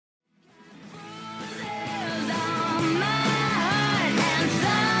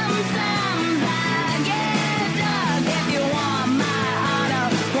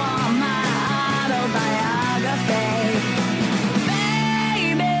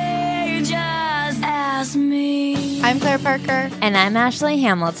I'm Claire Parker. And I'm Ashley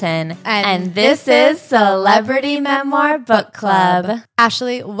Hamilton. And this is Celebrity Memoir Book Club.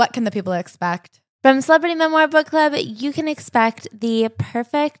 Ashley, what can the people expect? From Celebrity Memoir Book Club, you can expect the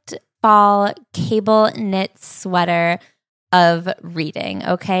perfect fall cable knit sweater of reading,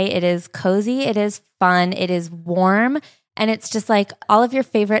 okay? It is cozy, it is fun, it is warm, and it's just like all of your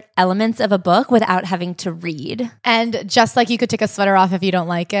favorite elements of a book without having to read. And just like you could take a sweater off if you don't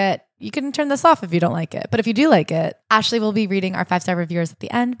like it, you can turn this off if you don't like it. But if you do like it, Ashley will be reading our 5-star reviewers at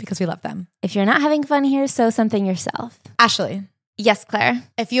the end because we love them. If you're not having fun here, sew something yourself. Ashley. Yes, Claire?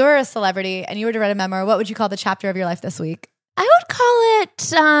 If you were a celebrity and you were to write a memoir, what would you call the chapter of your life this week? I would call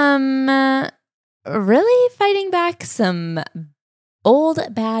it really fighting back some old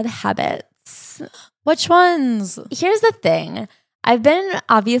bad habits. Which ones? Here's the thing. I've been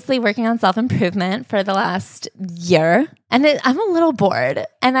obviously working on self-improvement for the last year, and I'm a little bored.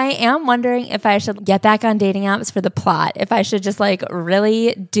 And I am wondering if I should get back on dating apps for the plot, if I should just like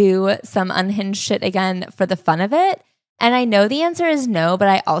really do some unhinged shit again for the fun of it. And I know the answer is no, but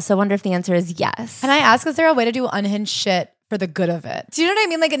I also wonder if the answer is yes. Can I ask, is there a way to do unhinged shit for the good of it? Do you know what I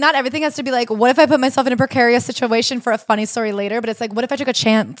mean? Like, not everything has to be like, what if I put myself in a precarious situation for a funny story later? But it's like, what if I took a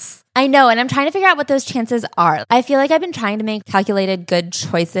chance? I know, and I'm trying to figure out what those chances are. I feel like I've been trying to make calculated good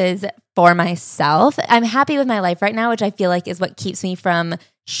choices for myself. I'm happy with my life right now, which I feel like is what keeps me from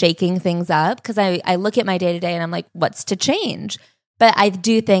shaking things up, because I look at my day-to-day and I'm like, what's to change? But I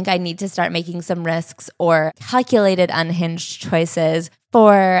do think I need to start making some risks or calculated unhinged choices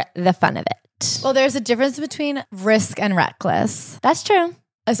for the fun of it. Well, there's a difference between risk and reckless. That's true.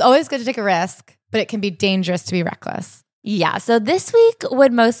 It's always good to take a risk, but it can be dangerous to be reckless. Yeah. So this week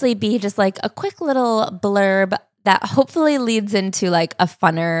would mostly be just like a quick little blurb that hopefully leads into like a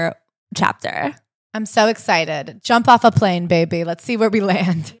funner chapter. I'm so excited. Jump off a plane, baby. Let's see where we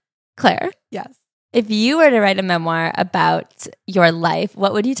land. Claire. Yes. If you were to write a memoir about your life,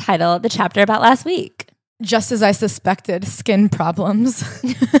 what would you title the chapter about last week? Just as I suspected, skin problems.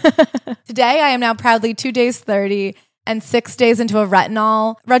 Today, I am now proudly 2 days 30 and 6 days into a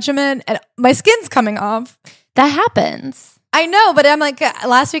retinol regimen, and my skin's coming off. That happens. I know, but I'm like,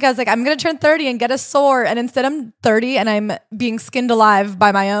 last week I was like, I'm going to turn 30 and get a sore. And instead I'm 30 and I'm being skinned alive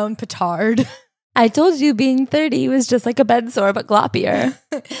by my own petard. I told you being 30 was just like a bed sore, but gloppier.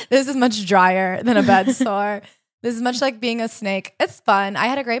 This is much drier than a bed sore. This is much like being a snake. It's fun. I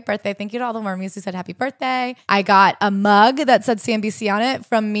had a great birthday. Thank you to all the Wormies who said happy birthday. I got a mug that said CNBC on it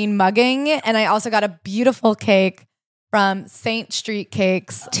from Mean Mugging. And I also got a beautiful cake from Saint Street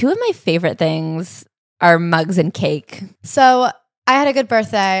Cakes. Two of my favorite things are mugs and cake. So I had a good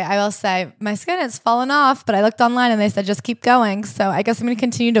birthday. I will say my skin has fallen off, but I looked online and they said just keep going. So I guess I'm going to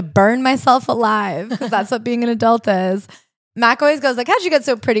continue to burn myself alive because that's what being an adult is. Mac always goes like, how'd you get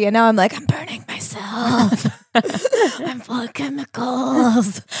so pretty? And now I'm like, I'm burning myself. I'm full of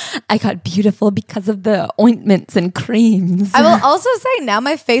chemicals. I got beautiful because of the ointments and creams. I will also say now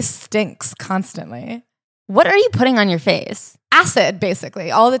my face stinks constantly. What are you putting on your face? Acid, basically,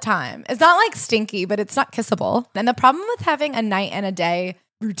 all the time. It's not like stinky, but it's not kissable. And the problem with having a night and a day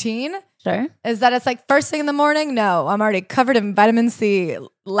routine is that it's like first thing in the morning, no, I'm already covered in vitamin C.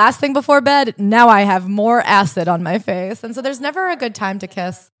 Last thing before bed, now I have more acid on my face. And so there's never a good time to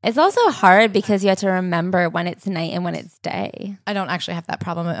kiss. It's also hard because you have to remember when it's night and when it's day. I don't actually have that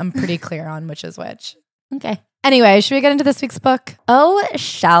problem. I'm pretty clear on which is which. Okay. Anyway, should we get into this week's book? Oh,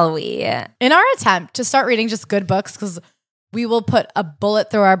 shall we? In our attempt to start reading just good books, because we will put a bullet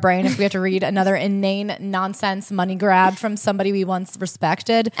through our brain if we have to read another inane nonsense money grab from somebody we once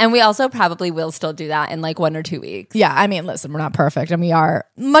respected. And we also probably will still do that in like 1 or 2 weeks. Yeah, I mean, listen, we're not perfect. And we are,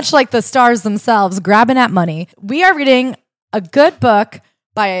 much like the stars themselves, grabbing at money. We are reading a good book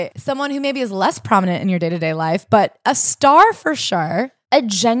by someone who maybe is less prominent in your day-to-day life, but a star for sure. A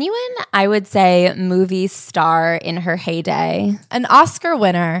genuine, I would say, movie star in her heyday. An Oscar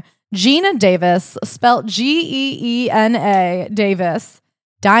winner, Geena Davis, spelt Geena Davis,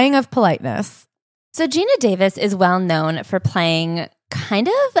 dying of politeness. So Geena Davis is well known for playing kind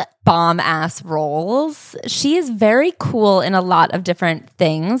of bomb-ass roles. She is very cool in a lot of different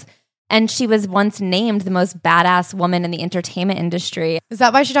things. And she was once named the most badass woman in the entertainment industry. Is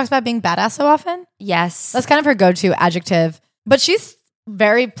that why she talks about being badass so often? Yes. That's kind of her go-to adjective. But she's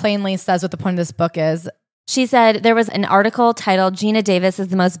very plainly says what the point of this book is. She said there was an article titled Geena Davis is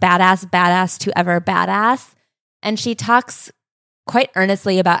the most badass to ever badass. And she talks quite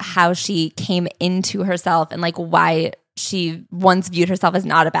earnestly about how she came into herself and like why she once viewed herself as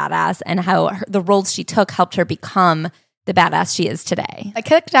not a badass and how the roles she took helped her become the badass she is today. I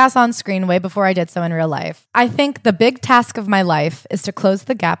kicked ass on screen way before I did so in real life. I think the big task of my life is to close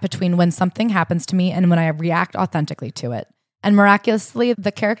the gap between when something happens to me and when I react authentically to it. And miraculously,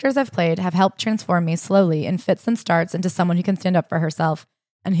 the characters I've played have helped transform me slowly in fits and starts into someone who can stand up for herself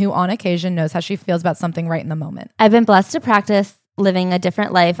and who on occasion knows how she feels about something right in the moment. I've been blessed to practice living a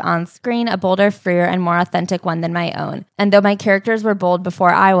different life on screen, a bolder, freer, and more authentic one than my own. And though my characters were bold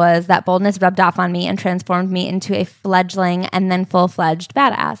before I was, that boldness rubbed off on me and transformed me into a fledgling and then full-fledged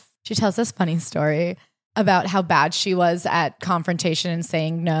badass. She tells this funny story about how bad she was at confrontation and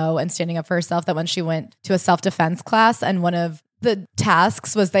saying no and standing up for herself, that when she went to a self-defense class and one of the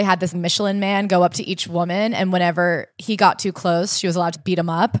tasks was they had this Michelin man go up to each woman, and whenever he got too close, she was allowed to beat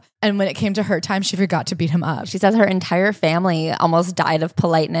him up. And when it came to her time, she forgot to beat him up. She says her entire family almost died of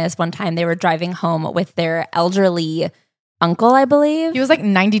politeness. One time they were driving home with their elderly uncle, I believe. He was like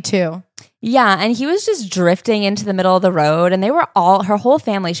 92. Yeah, and he was just drifting into the middle of the road, and they were all, her whole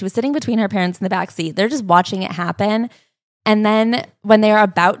family, she was sitting between her parents in the back seat. They're just watching it happen. And then when they're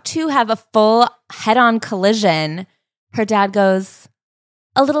about to have a full head-on collision, her dad goes,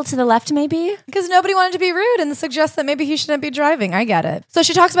 a little to the left, maybe? Because nobody wanted to be rude and suggest that maybe he shouldn't be driving. I get it. So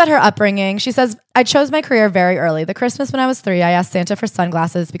she talks about her upbringing. She says, I chose my career very early. The Christmas when I was 3, I asked Santa for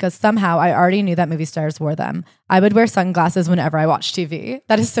sunglasses because somehow I already knew that movie stars wore them. I would wear sunglasses whenever I watched TV.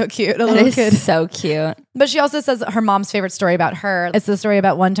 That is so cute. A little kid. So cute. But she also says her mom's favorite story about her. It's the story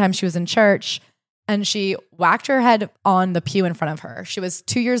about one time she was in church and she whacked her head on the pew in front of her. She was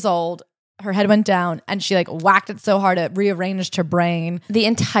 2 years old. Her head went down and she like whacked it so hard it rearranged her brain. The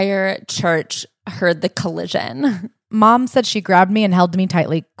entire church heard the collision. Mom said she grabbed me and held me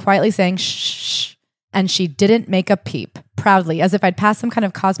tightly, quietly saying, shh, shh. And she didn't make a peep, proudly, as if I'd passed some kind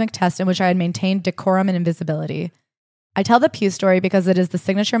of cosmic test in which I had maintained decorum and invisibility. I tell the pew story because it is the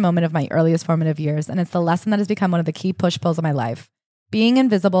signature moment of my earliest formative years, and it's the lesson that has become one of the key push-pulls of my life. Being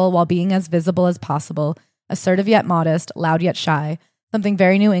invisible while being as visible as possible, assertive yet modest, loud yet shy, something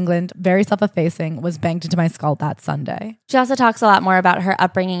very New England, very self-effacing, was banged into my skull that Sunday. She also talks a lot more about her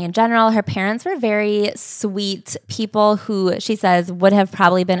upbringing in general. Her parents were very sweet people who, she says, would have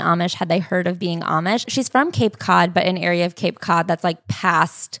probably been Amish had they heard of being Amish. She's from Cape Cod, but an area of Cape Cod that's like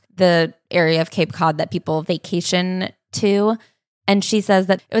past the area of Cape Cod that people vacation to. And she says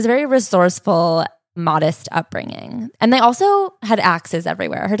that it was a very resourceful, modest upbringing. And they also had axes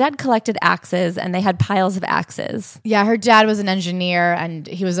everywhere. Her dad collected axes and they had piles of axes. Yeah, her dad was an engineer and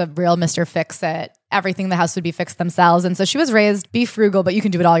he was a real Mr. Fix-It. Everything in the house would be fixed themselves. And so she was raised, be frugal, but you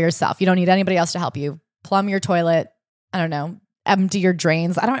can do it all yourself. You don't need anybody else to help you. Plumb your toilet. I don't know. Empty your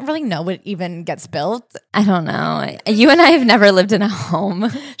drains. I don't really know what even gets built. I don't know. You and I have never lived in a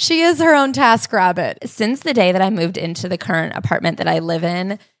home. She is her own task rabbit. Since the day that I moved into the current apartment that I live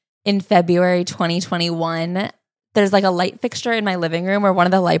in February 2021, there's like a light fixture in my living room where one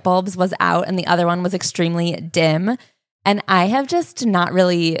of the light bulbs was out and the other one was extremely dim. And I have just not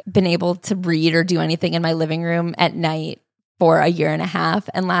really been able to read or do anything in my living room at night for a year and a half.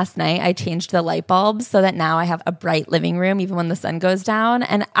 And last night I changed the light bulbs so that now I have a bright living room even when the sun goes down.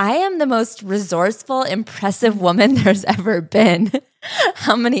 And I am the most resourceful, impressive woman there's ever been.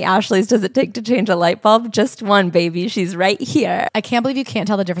 How many Ashleys does it take to change a light bulb? Just one, baby. She's right here. I can't believe you can't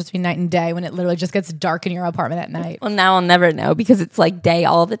tell the difference between night and day when it literally just gets dark in your apartment at night. Well, now I'll never know because it's like day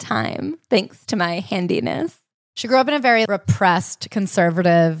all the time, thanks to my handiness. She grew up in a very repressed,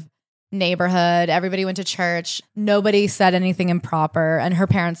 conservative neighborhood. Everybody went to church. Nobody said anything improper. And her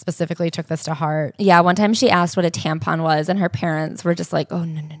parents specifically took this to heart. Yeah, one time she asked what a tampon was and her parents were just like, oh,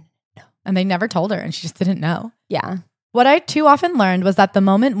 no. And they never told her and she just didn't know. Yeah. What I too often learned was that the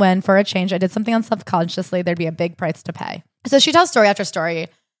moment when, for a change, I did something unsubconsciously, there'd be a big price to pay. So she tells story after story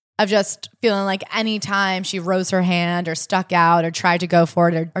of just feeling like any time she rose her hand or stuck out or tried to go for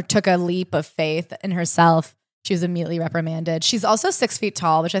it or took a leap of faith in herself, she was immediately reprimanded. She's also 6 feet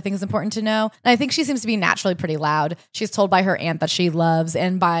tall, which I think is important to know. And I think she seems to be naturally pretty loud. She's told by her aunt that she loves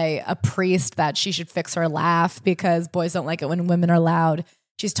and by a priest that she should fix her laugh because boys don't like it when women are loud.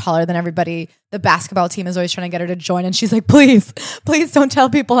 She's taller than everybody. The basketball team is always trying to get her to join. And she's like, please don't tell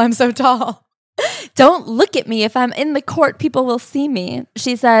people I'm so tall. Don't look at me. If I'm in the court, people will see me.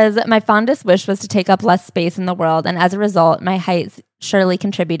 She says, my fondest wish was to take up less space in the world. And as a result, my height surely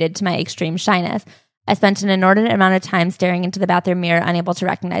contributed to my extreme shyness. I spent an inordinate amount of time staring into the bathroom mirror, unable to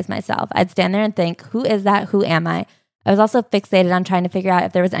recognize myself. I'd stand there and think, who is that? Who am I? I was also fixated on trying to figure out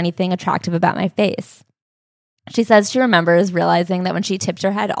if there was anything attractive about my face. She says she remembers realizing that when she tipped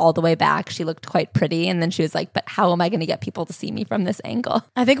her head all the way back, she looked quite pretty. And then she was like, but how am I going to get people to see me from this angle?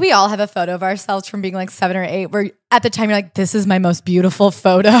 I think we all have a photo of ourselves from being like 7 or 8 where at the time you're like, this is my most beautiful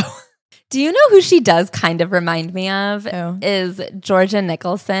photo. Do you know who she does kind of remind me of? Who? Is Georgia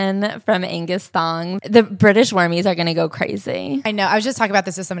Nicholson from Angus Thong. The British Wormies are going to go crazy. I know. I was just talking about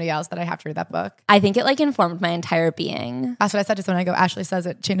this with somebody else that I have to read that book. I think it like informed my entire being. That's what I said to someone. I go, Ashley says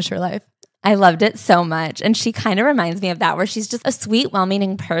it changed her life. I loved it so much. And she kind of reminds me of that, where she's just a sweet,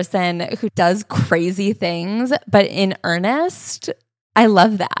 well-meaning person who does crazy things, but in earnest. I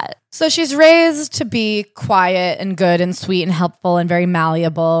love that. So she's raised to be quiet and good and sweet and helpful and very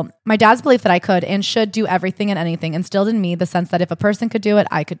malleable. My dad's belief that I could and should do everything and anything instilled in me the sense that if a person could do it,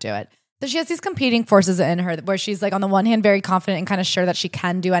 I could do it. So she has these competing forces in her where she's like on the one hand very confident and kind of sure that she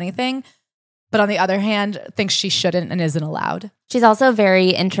can do anything, but on the other hand thinks she shouldn't and isn't allowed. She's also very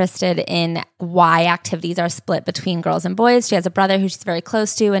interested in why activities are split between girls and boys. She has a brother who she's very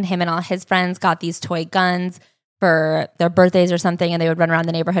close to, and him and all his friends got these toy guns for their birthdays or something, and they would run around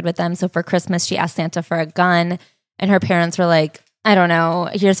the neighborhood with them. So for Christmas, she asked Santa for a gun, and her parents were like, I don't know,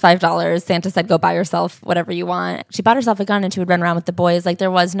 here's $5. Santa said, go buy yourself whatever you want. She bought herself a gun and she would run around with the boys. Like there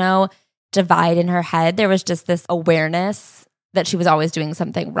was no divide in her head. There was just this awareness that she was always doing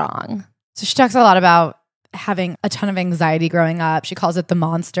something wrong. So she talks a lot about having a ton of anxiety growing up. She calls it the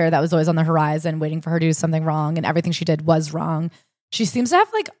monster that was always on the horizon, waiting for her to do something wrong, and everything she did was wrong. She seems to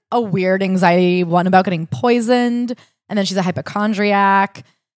have like a weird anxiety, one about getting poisoned, and then she's a hypochondriac.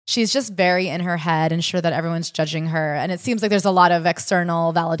 She's just very in her head and sure that everyone's judging her. And it seems like there's a lot of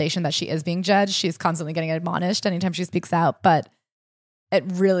external validation that she is being judged. She's constantly getting admonished anytime she speaks out, but it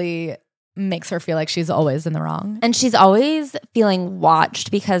really makes her feel like she's always in the wrong. And she's always feeling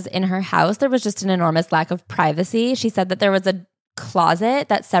watched because in her house, there was just an enormous lack of privacy. She said that there was a closet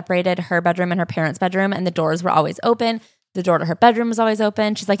that separated her bedroom and her parents' bedroom, and the doors were always open. The door to her bedroom was always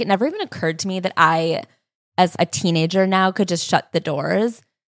open. She's like, it never even occurred to me that I, as a teenager now, could just shut the doors.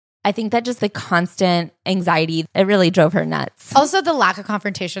 I think that just the constant anxiety, it really drove her nuts. Also, the lack of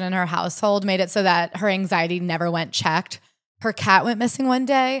confrontation in her household made it so that her anxiety never went checked. Her cat went missing one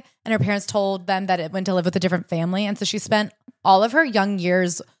day, and her parents told them that it went to live with a different family. And so she spent all of her young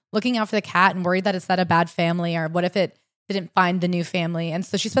years looking out for the cat and worried that it's not a bad family, or what if it didn't find the new family. And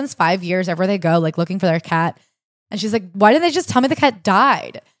so she spends 5 years everywhere they go, like looking for their cat. And she's like, why didn't they just tell me the cat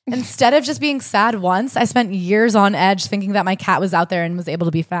died? Instead of just being sad once, I spent years on edge thinking that my cat was out there and was able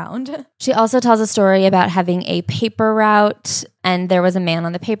to be found. She also tells a story about having a paper route, and there was a man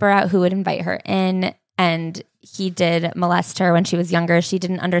on the paper route who would invite her in, and he did molest her when she was younger. She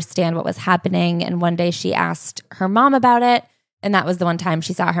didn't understand what was happening, and one day she asked her mom about it, and that was the one time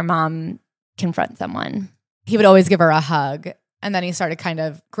she saw her mom confront someone. He would always give her a hug. And then he started kind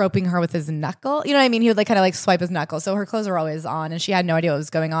of groping her with his knuckle. You know what I mean? He would like kind of like swipe his knuckle. So her clothes were always on and she had no idea what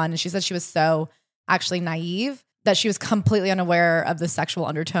was going on. And she said she was so actually naive that she was completely unaware of the sexual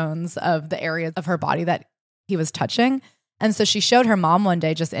undertones of the areas of her body that he was touching. And so she showed her mom one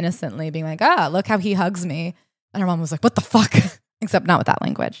day just innocently being like, look how he hugs me. And her mom was like, what the fuck? Except not with that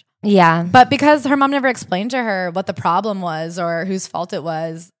language. Yeah. But because her mom never explained to her what the problem was or whose fault it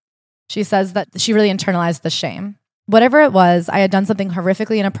was, she says that she really internalized the shame. Whatever it was, I had done something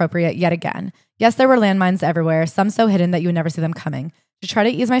horrifically inappropriate yet again. Yes, there were landmines everywhere, some so hidden that you would never see them coming. To try to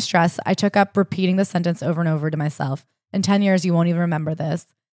ease my stress, I took up repeating the sentence over and over to myself. In 10 years, you won't even remember this.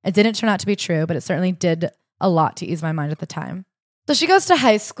 It didn't turn out to be true, but it certainly did a lot to ease my mind at the time. So she goes to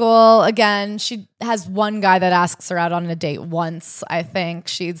high school. Again, she has one guy that asks her out on a date once, I think.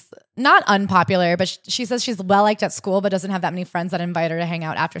 She's not unpopular, but she says she's well-liked at school, but doesn't have that many friends that invite her to hang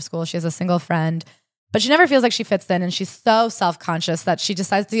out after school. She has a single friend. But she never feels like she fits in, and she's so self-conscious that she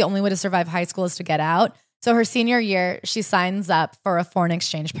decides the only way to survive high school is to get out. So her senior year, she signs up for a foreign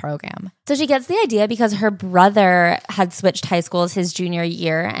exchange program. So she gets the idea because her brother had switched high schools his junior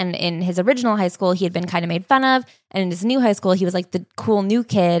year, and in his original high school, he had been kind of made fun of, and in his new high school, he was like the cool new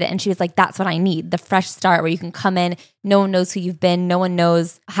kid, and she was like, that's what I need, the fresh start where you can come in, no one knows who you've been, no one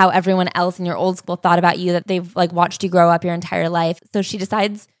knows how everyone else in your old school thought about you, that they've like watched you grow up your entire life. So she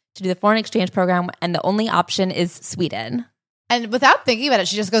decides to do the foreign exchange program, and the only option is Sweden. And without thinking about it,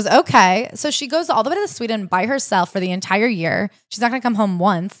 she just goes, okay. So she goes all the way to Sweden by herself for the entire year. She's not going to come home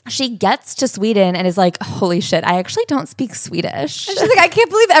once. She gets to Sweden and is like, holy shit, I actually don't speak Swedish. And she's like, I can't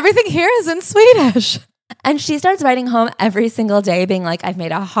believe everything here is in Swedish. And she starts writing home every single day being like, I've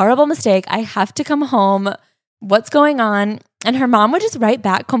made a horrible mistake. I have to come home. What's going on? And her mom would just write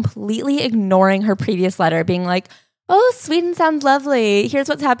back, completely ignoring her previous letter, being like, oh, Sweden sounds lovely. Here's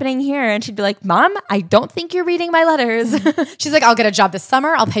what's happening here. And she'd be like, Mom, I don't think you're reading my letters. She's like, I'll get a job this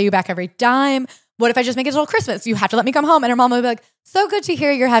summer. I'll pay you back every dime. What if I just make it till Christmas? You have to let me come home. And her mom would be like, so good to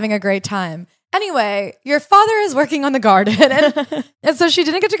hear you're having a great time. Anyway, your father is working on the garden. And so she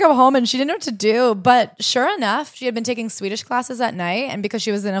didn't get to go home and she didn't know what to do. But sure enough, she had been taking Swedish classes at night. And because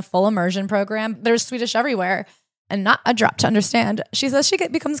she was in a full immersion program, there's Swedish everywhere and not a drop to understand. She says she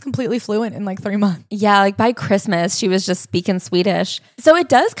becomes completely fluent in like 3 months. Yeah, like by Christmas, she was just speaking Swedish. So it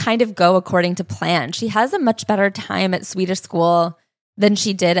does kind of go according to plan. She has a much better time at Swedish school than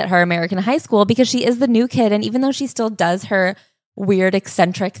she did at her American high school because she is the new kid. And even though she still does her weird,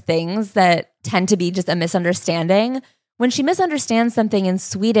 eccentric things that tend to be just a misunderstanding, when she misunderstands something in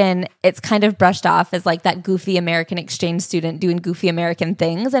Sweden, it's kind of brushed off as like that goofy American exchange student doing goofy American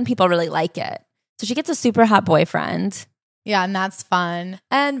things, and people really like it. So she gets a super hot boyfriend. Yeah, and that's fun.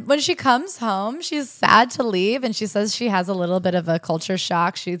 And when she comes home, she's sad to leave. And she says she has a little bit of a culture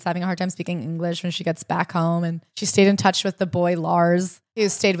shock. She's having a hard time speaking English when she gets back home. And she stayed in touch with the boy, Lars, who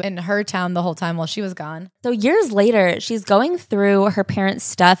stayed in her town the whole time while she was gone. So years later, she's going through her parents'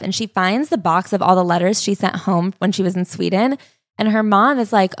 stuff and she finds the box of all the letters she sent home when she was in Sweden. And her mom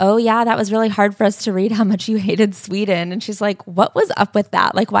is like, oh yeah, that was really hard for us to read how much you hated Sweden. And she's like, what was up with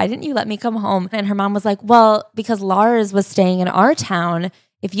that? Like, why didn't you let me come home? And her mom was like, well, because Lars was staying in our town.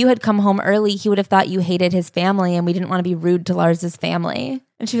 If you had come home early, he would have thought you hated his family and we didn't want to be rude to Lars's family.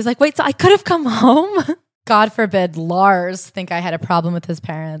 And she was like, wait, so I could have come home? God forbid Lars think I had a problem with his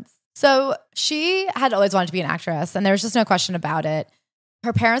parents. So she had always wanted to be an actress and there was just no question about it.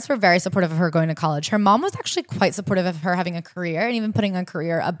 Her parents were very supportive of her going to college. Her mom was actually quite supportive of her having a career and even putting a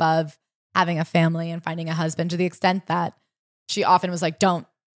career above having a family and finding a husband, to the extent that she often was like, don't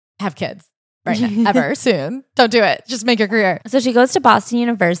have kids right now, ever, soon. Don't do it. Just make your career. So she goes to Boston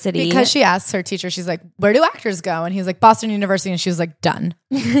University. Because she asks her teacher, she's like, where do actors go? And he's like, Boston University. And she was like, done.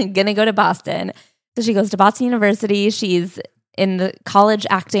 Gonna go to Boston. So she goes to Boston University. She's in the college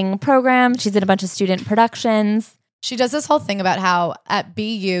acting program. She's in a bunch of student productions. She does this whole thing about how at BU,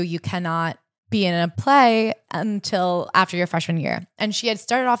 you cannot be in a play until after your freshman year. And she had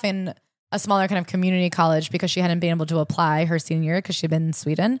started off in a smaller kind of community college because she hadn't been able to apply her senior year because she'd been in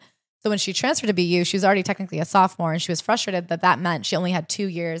Sweden. So when she transferred to BU, she was already technically a sophomore and she was frustrated that that meant she only had 2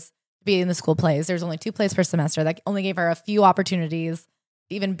 years to be in the school plays. There's only 2 plays per semester. That only gave her a few opportunities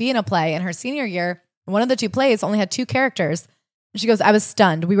to even be in a play. In her senior year, one of the 2 plays only had 2 characters. She goes, I was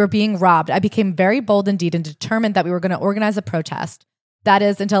stunned. We were being robbed. I became very bold indeed and determined that we were going to organize a protest. That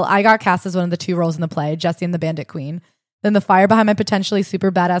is, until I got cast as one of the 2 roles in the play, Jessie and the Bandit Queen. Then the fire behind my potentially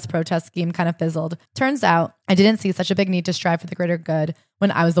super badass protest scheme kind of fizzled. Turns out, I didn't see such a big need to strive for the greater good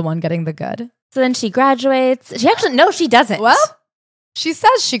when I was the one getting the good. So then she graduates. No, she doesn't. Well, she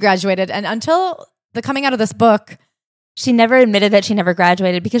says she graduated. And until the coming out of this book, she never admitted that she never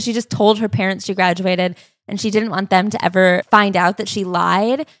graduated because she just told her parents she graduated and she didn't want them to ever find out that she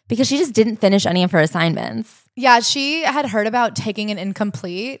lied because she just didn't finish any of her assignments. Yeah, she had heard about taking an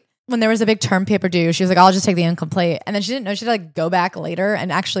incomplete when there was a big term paper due. She was like, I'll just take the incomplete. And then she didn't know she had to like go back later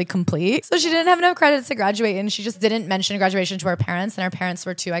and actually complete. So she didn't have enough credits to graduate and she just didn't mention graduation to her parents. And her parents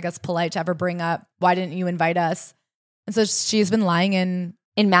were too, I guess, polite to ever bring up, why didn't you invite us? And so she's been lying in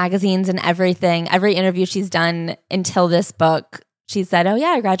magazines and everything. Every interview she's done until this book, she said, oh yeah,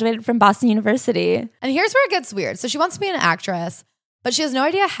 I graduated from Boston University. And here's where it gets weird. So she wants to be an actress, but she has no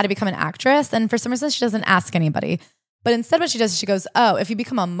idea how to become an actress. And for some reason, she doesn't ask anybody. But instead what she does is she goes, oh, if you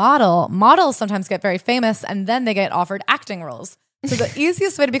become a model, models sometimes get very famous and then they get offered acting roles. So the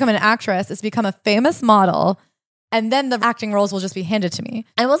easiest way to become an actress is to become a famous model and then the acting roles will just be handed to me.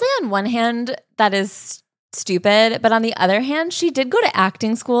 I will say on one hand, that is stupid. But on the other hand, she did go to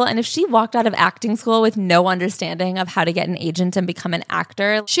acting school. And if she walked out of acting school with no understanding of how to get an agent and become an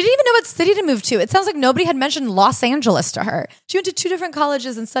actor, she didn't even know what city to move to. It sounds like nobody had mentioned Los Angeles to her. She went to 2 different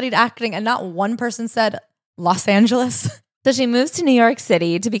colleges and studied acting and not one person said Los Angeles. So she moves to New York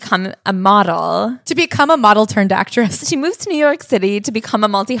City to become a model. To become a model turned actress. She moves to New York City to become a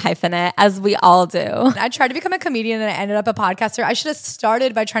multi-hyphenate, as we all do. I tried to become a comedian and I ended up a podcaster. I should have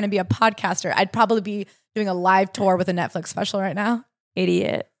started by trying to be a podcaster. I'd probably be doing a live tour with a Netflix special right now.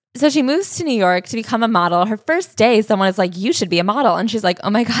 Idiot. So she moves to New York to become a model. Her first day, someone is like, you should be a model. And she's like, oh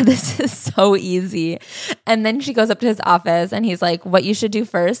my God, this is so easy. And then she goes up to his office and he's like, what you should do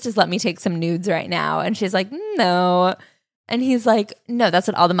first is let me take some nudes right now. And she's like, no. And he's like, no, that's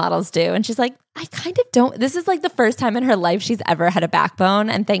what all the models do. And she's like, I kind of don't. This is like the first time in her life she's ever had a backbone.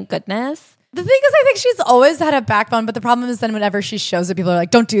 And thank goodness. The thing is, I think she's always had a backbone, but the problem is then whenever she shows it, people are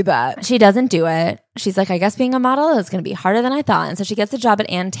like, don't do that. She doesn't do it. She's like, I guess being a model is going to be harder than I thought. And so she gets a job at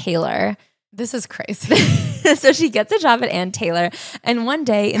Ann Taylor. This is crazy. So she gets a job at Ann Taylor. And one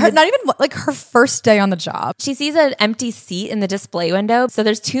day, not even like her first day on the job, she sees an empty seat in the display window. So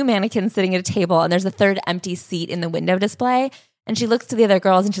there's 2 mannequins sitting at a table and there's a third empty seat in the window display. And she looks to the other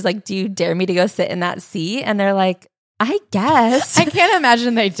girls and she's like, do you dare me to go sit in that seat? And they're like, I guess. I can't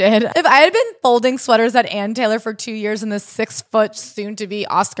imagine they did. If I had been folding sweaters at Ann Taylor for 2 years and this 6 foot soon to be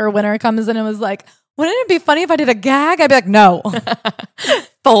Oscar winner comes in and was like, wouldn't it be funny if I did a gag? I'd be like, no.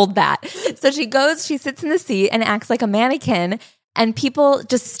 Fold that. So she goes, she sits in the seat and acts like a mannequin. And people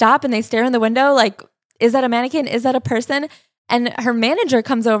just stop and they stare in the window like, is that a mannequin? Is that a person? And her manager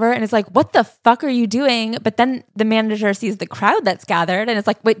comes over and is like, what the fuck are you doing? But then the manager sees the crowd that's gathered and it's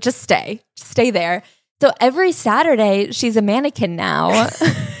like, wait, just stay. Just stay there. So every Saturday, she's a mannequin now. And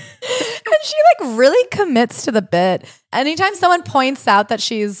she like really commits to the bit. Anytime someone points out that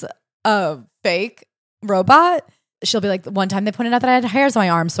she's a fake robot, she'll be like, one time they pointed out that I had hairs on my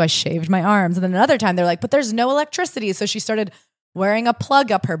arms, so I shaved my arms. And then another time they're like, but there's no electricity. So she started wearing a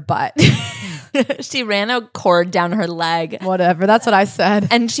plug up her butt. She ran a cord down her leg. Whatever. That's what I said.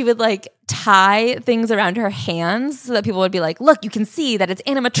 And she would like tie things around her hands so that people would be like, look, you can see that it's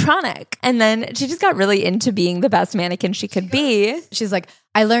animatronic. And then she just got really into being the best mannequin she could be. She's like,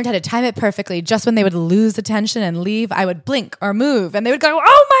 I learned how to time it perfectly. Just when they would lose attention and leave, I would blink or move. And they would go,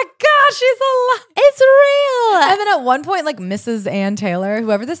 oh my gosh, she's alive. It's real. And then at one point, like Mrs. Ann Taylor,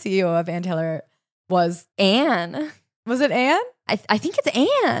 whoever the CEO of Ann Taylor was. Anne. Was it Ann? I think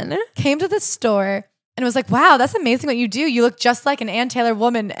it's Anne. Came to the store and was like, wow, that's amazing what you do. You look just like an Ann Taylor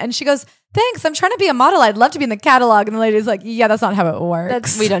woman. And she goes, thanks. I'm trying to be a model. I'd love to be in the catalog. And the lady's like, yeah, that's not how it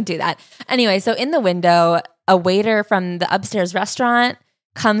works. We don't do that. Anyway, so in the window, a waiter from the upstairs restaurant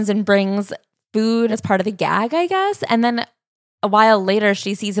comes and brings food as part of the gag, I guess. And then a while later,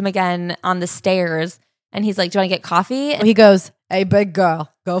 she sees him again on the stairs. And he's like, do you want to get coffee? He goes, hey, big girl,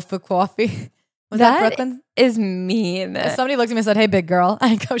 go for coffee. Was that Brooklyn? Is mean. Somebody looked at me and said, hey, big girl.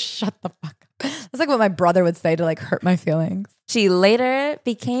 I go, shut the fuck up. That's like what my brother would say to like hurt my feelings. She later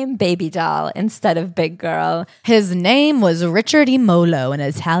became Baby Doll instead of Big Girl. His name was Richard E. Molo, an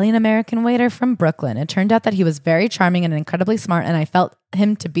Italian-American waiter from Brooklyn. It turned out that he was very charming and incredibly smart, and I felt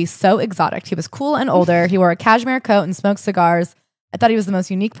him to be so exotic. He was cool and older. He wore a cashmere coat and smoked cigars. I thought he was the most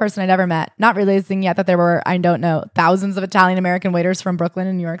unique person I'd ever met, not realizing yet that there were, I don't know, thousands of Italian-American waiters from Brooklyn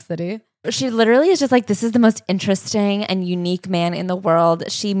and New York City. She literally is just like, this is the most interesting and unique man in the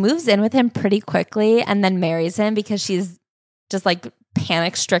world. She moves in with him pretty quickly and then marries him because she's just like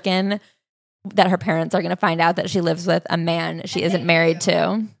panic stricken that her parents are going to find out that she lives with a man she isn't married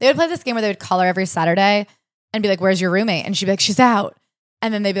to. They would play this game where they would call her every Saturday and be like, where's your roommate? And she'd be like, she's out.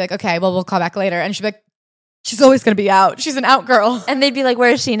 And then they'd be like, okay, well, we'll call back later. And she'd be like, she's always going to be out. She's an out girl. And they'd be like, where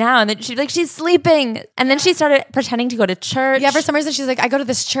is she now? And then she'd be like, she's sleeping. And then she started pretending to go to church. Yeah, for some reason, she's like, I go to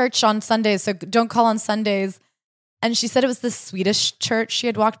this church on Sundays, so don't call on Sundays. And she said it was this Swedish church she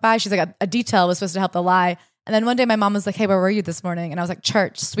had walked by. She's like, a detail was supposed to help the lie. And then one day my mom was like, hey, where were you this morning? And I was like,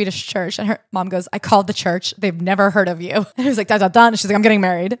 church, Swedish church. And her mom goes, I called the church. They've never heard of you. And he was like, dun, dun, dun. She's like, I'm getting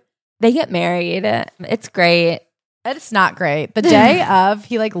married. They get married. It's great. It's not great. The day of,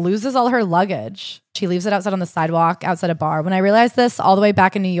 he like loses all her luggage. She leaves it outside on the sidewalk, outside a bar. When I realized this all the way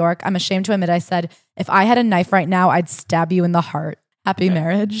back in New York, I'm ashamed to admit I said, if I had a knife right now, I'd stab you in the heart. Happy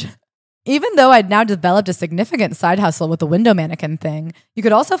marriage. Even though I'd now developed a significant side hustle with the window mannequin thing, you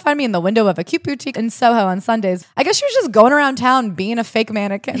could also find me in the window of a cute boutique in Soho on Sundays. I guess she was just going around town being a fake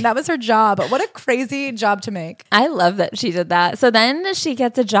mannequin. That was her job. What a crazy job to make. I love that she did that. So then she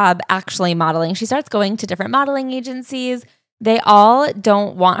gets a job actually modeling. She starts going to different modeling agencies. They all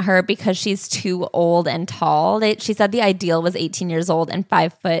don't want her because she's too old and tall. She said the ideal was 18 years old and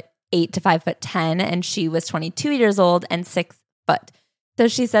 5'8" to 5'10", and she was 22 years old and 6 foot. So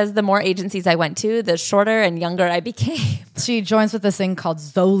she says the more agencies I went to, the shorter and younger I became. She joins with this thing called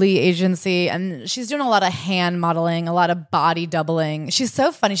Zoli Agency, and she's doing a lot of hand modeling, a lot of body doubling. She's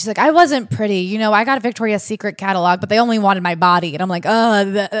so funny. She's like, I wasn't pretty. You know, I got a Victoria's Secret catalog, but they only wanted my body. And I'm like,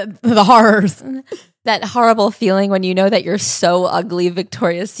 the horrors. That horrible feeling when you know that you're so ugly,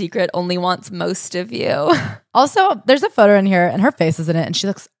 Victoria's Secret only wants most of you. Also, there's a photo in here, and her face is in it, and she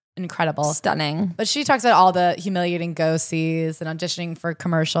looks incredible. Stunning. But she talks about all the humiliating go-sees and auditioning for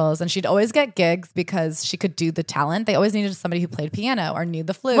commercials, and she'd always get gigs because she could do the talent. They always needed somebody who played piano or knew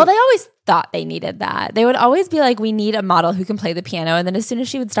the flute. Well, they always thought they needed that. They would always be like, we need a model who can play the piano. And then as soon as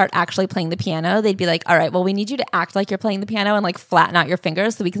she would start actually playing the piano, they'd be like, all right, well, we need you to act like you're playing the piano and like flatten out your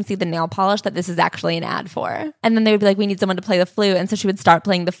fingers so we can see the nail polish that this is actually an ad for. And then they would be like, we need someone to play the flute. And so she would start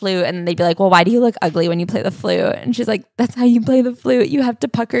playing the flute, and then they'd be like, well, why do you look ugly when you play the flute? And she's like, that's how you play the flute. You have to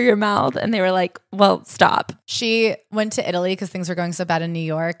pucker your mouth. And they were like, well, stop. She went to Italy because things were going so bad in New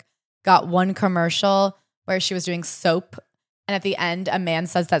York, got one commercial where she was doing soap. And at the end, a man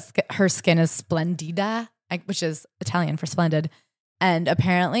says that her skin is splendida, which is Italian for splendid. And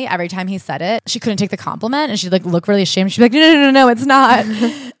apparently every time he said it, she couldn't take the compliment and she'd like look really ashamed. She'd be like, no, it's not.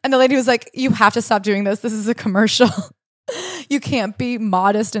 And the lady was like, you have to stop doing this. This is a commercial. You can't be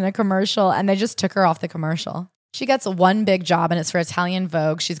modest in a commercial. And they just took her off the commercial. She gets one big job and it's for Italian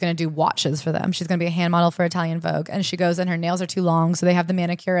Vogue. She's going to do watches for them. She's going to be a hand model for Italian Vogue. And she goes and her nails are too long. So they have the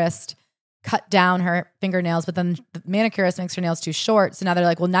manicurist cut down her fingernails, but then the manicurist makes her nails too short. So now they're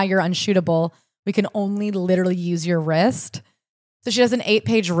like, well, now you're unshootable. We can only literally use your wrist. So she does an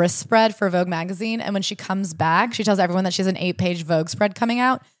 8-page wrist spread for Vogue magazine. And when she comes back, she tells everyone that she has an 8-page Vogue spread coming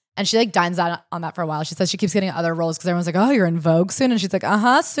out. And she like dines out on that for a while. She says she keeps getting other roles because everyone's like, oh, you're in Vogue soon. And she's like,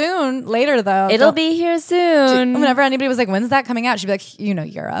 soon. Later though. It'll be here soon. Whenever anybody was like, when's that coming out? She'd be like,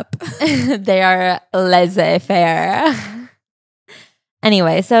 Europe. They are laissez-faire.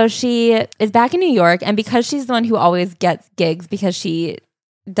 Anyway, so she is back in New York. And because she's the one who always gets gigs because she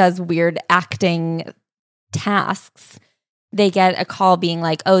does weird acting tasks, they get a call being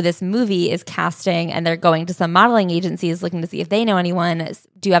like, oh, this movie is casting and they're going to some modeling agencies looking to see if they know anyone.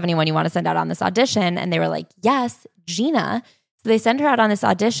 Do you have anyone you want to send out on this audition? And they were like, yes, Gina. So they send her out on this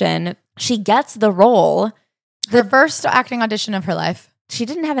audition. She gets the role. The first acting audition of her life. She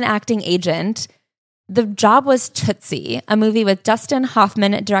didn't have an acting agent. The job was Tootsie, a movie with Dustin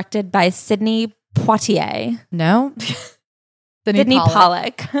Hoffman, directed by Sidney Poitier. No? Sydney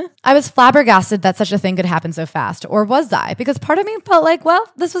Pollack. I was flabbergasted that such a thing could happen so fast. Or was I? Because part of me felt like, well,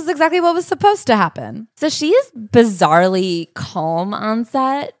 this was exactly what was supposed to happen. So she is bizarrely calm on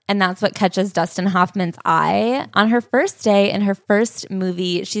set, and that's what catches Dustin Hoffman's eye. On her first day in her first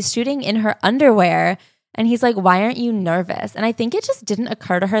movie, she's shooting in her underwear, and he's like, why aren't you nervous? And I think it just didn't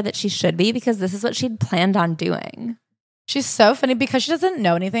occur to her that she should be because this is what she'd planned on doing. She's so funny because she doesn't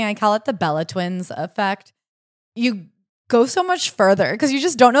know anything. I call it the Bella Twins effect. You go so much further because you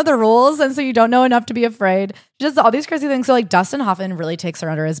just don't know the rules, and so you don't know enough to be afraid. She does all these crazy things. So like Dustin Hoffman really takes her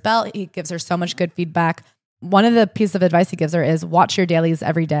under his belt. He gives her so much good feedback. One of the pieces of advice he gives her is watch your dailies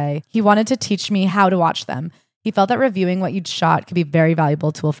every day. He wanted to teach me how to watch them. He felt that reviewing what you'd shot could be a very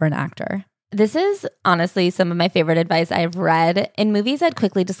valuable tool for an actor. This is honestly some of my favorite advice I've read. In movies, I'd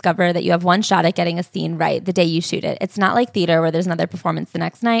quickly discover that you have one shot at getting a scene right the day you shoot it. It's not like theater where there's another performance the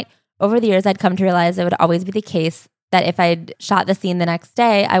next night. Over the years, I'd come to realize it would always be the case that if I'd shot the scene the next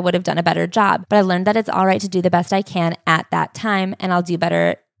day, I would have done a better job. But I learned that it's all right to do the best I can at that time, and I'll do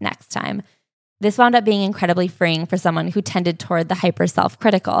better next time. This wound up being incredibly freeing for someone who tended toward the hyper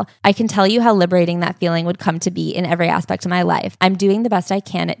self-critical. I can tell you how liberating that feeling would come to be in every aspect of my life. I'm doing the best I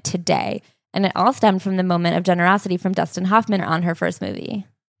can today. And it all stemmed from the moment of generosity from Dustin Hoffman on her first movie.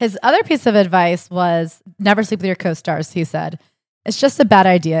 His other piece of advice was never sleep with your co-stars, he said. It's just a bad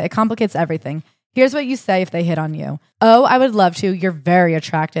idea. It complicates everything. Here's what you say if they hit on you. Oh, I would love to. You're very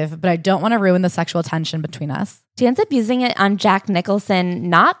attractive, but I don't want to ruin the sexual tension between us. She ends up using it on Jack Nicholson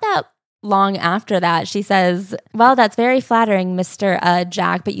not that long after that. She says, well, that's very flattering, Mr.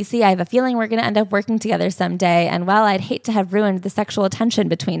 Jack, but you see, I have a feeling we're going to end up working together someday, and well, I'd hate to have ruined the sexual tension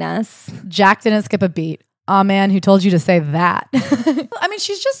between us. Jack didn't skip a beat. Aw, man, who told you to say that? I mean,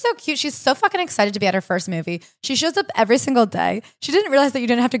 she's just so cute. She's so fucking excited to be at her first movie. She shows up every single day. She didn't realize that you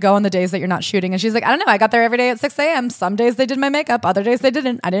didn't have to go on the days that you're not shooting. And she's like, I don't know. I got there every day at 6 a.m. Some days they did my makeup. Other days they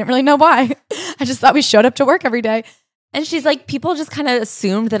didn't. I didn't really know why. I just thought we showed up to work every day. And she's like, people just kind of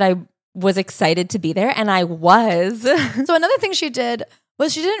assumed that I was excited to be there. And I was. So another thing she did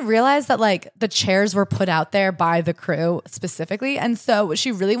was she didn't realize that like the chairs were put out there by the crew specifically. And so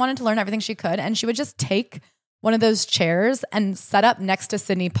she really wanted to learn everything she could. And she would just take one of those chairs and set up next to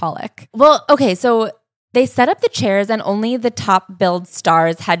Sydney Pollack. Well, okay, so they set up the chairs and only the top billed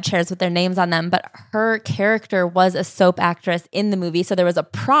stars had chairs with their names on them, but her character was a soap actress in the movie. So there was a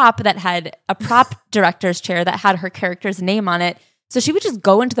prop director's chair that had her character's name on it. So she would just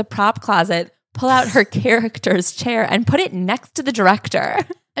go into the prop closet, pull out her character's chair and put it next to the director.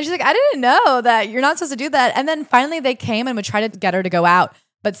 And she's like, I didn't know that you're not supposed to do that. And then finally they came and would try to get her to go out.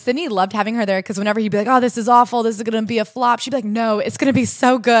 But Sydney loved having her there because whenever he'd be like, oh, this is awful, this is going to be a flop, she'd be like, no, it's going to be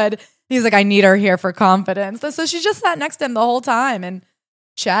so good. He's like, I need her here for confidence. And so she just sat next to him the whole time and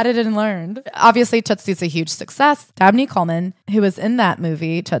chatted and learned. Obviously, Tootsie's a huge success. Dabney Coleman, who was in that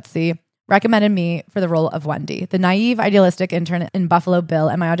movie, Tootsie, recommended me for the role of Wendy, the naive, idealistic intern in Buffalo Bill,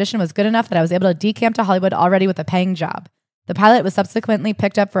 and my audition was good enough that I was able to decamp to Hollywood already with a paying job. The pilot was subsequently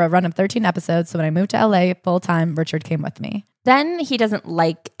picked up for a run of 13 episodes, so when I moved to LA full-time, Richard came with me. Then he doesn't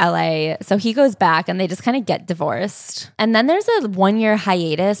like LA, so he goes back and they just kind of get divorced. And then there's a 1-year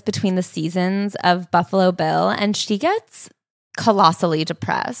hiatus between the seasons of Buffalo Bill, and she gets colossally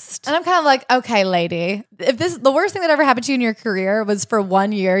depressed. And I'm kind of like, okay, lady, if the worst thing that ever happened to you in your career was for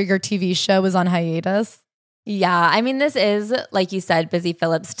 1 year, your TV show was on hiatus. Yeah, I mean, this is, like you said, Busy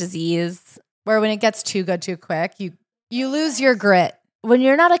Phillips disease. Where when it gets too good too quick, you lose your grit. When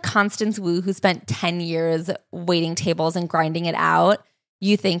you're not a Constance Wu who spent 10 years waiting tables and grinding it out,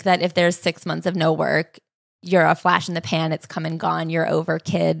 you think that if there's 6 months of no work, you're a flash in the pan, it's come and gone, you're over,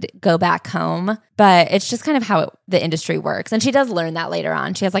 kid, go back home. But it's just kind of how the industry works. And she does learn that later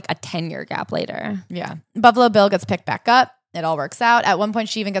on. She has like a 10-year gap later. Yeah. Buffalo Bill gets picked back up. It all works out. At one point,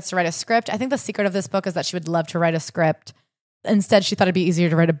 she even gets to write a script. I think the secret of this book is that she would love to write a script. Instead, she thought it'd be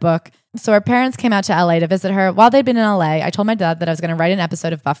easier to write a book. So her parents came out to LA to visit her. While they'd been in LA, I told my dad that I was going to write an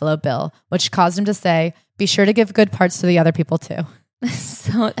episode of Buffalo Bill, which caused him to say, be sure to give good parts to the other people too.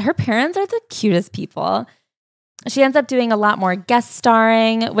 So her parents are the cutest people. She ends up doing a lot more guest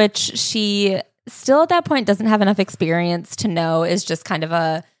starring, which she still at that point doesn't have enough experience to know is just kind of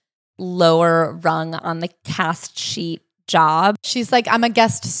a lower rung on the cast sheet job. She's like, I'm a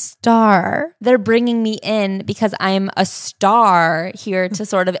guest star. They're bringing me in because I'm a star here to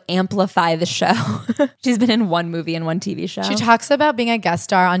sort of amplify the show. She's been in one movie and one TV show. She talks about being a guest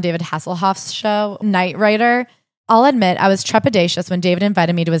star on David Hasselhoff's show, Knight Rider. I'll admit, I was trepidatious when David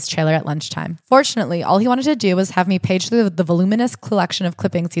invited me to his trailer at lunchtime. Fortunately, all he wanted to do was have me page through the voluminous collection of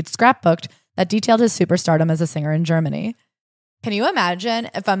clippings he'd scrapbooked that detailed his superstardom as a singer in Germany. Can you imagine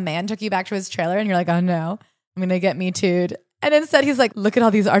if a man took you back to his trailer and you're like, oh no, I'm going to get me too'd. And instead he's like, look at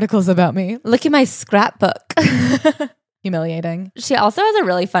all these articles about me. Look at my scrapbook. Humiliating. She also has a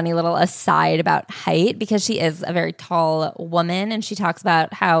really funny little aside about height because she is a very tall woman. And she talks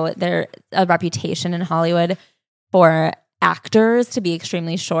about how there's a reputation in Hollywood for actors to be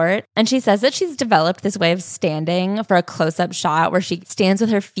extremely short. And she says that she's developed this way of standing for a close-up shot where she stands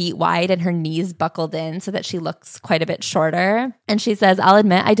with her feet wide and her knees buckled in so that she looks quite a bit shorter. And she says, I'll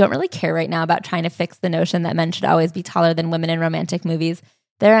admit, I don't really care right now about trying to fix the notion that men should always be taller than women in romantic movies.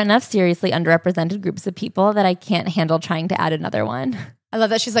 There are enough seriously underrepresented groups of people that I can't handle trying to add another one. I love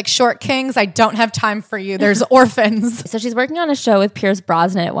that she's like, short kings, I don't have time for you. There's orphans. So she's working on a show with Pierce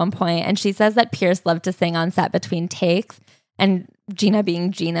Brosnan at one point, and she says that Pierce loved to sing on set between takes. And Gina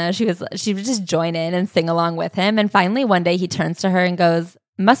being Gina, she would just join in and sing along with him. And finally, one day he turns to her and goes,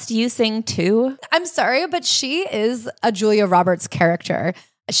 must you sing too? I'm sorry, but she is a Julia Roberts character.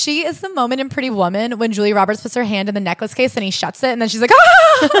 She is the moment in Pretty Woman when Julia Roberts puts her hand in the necklace case and he shuts it and then she's like,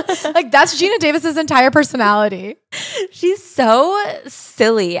 ah! Like that's Gina Davis's entire personality. She's so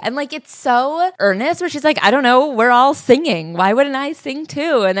silly and like it's so earnest where she's like, I don't know, we're all singing. Why wouldn't I sing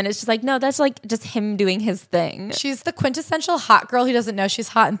too? And then it's just like, no, that's like just him doing his thing. She's the quintessential hot girl who doesn't know she's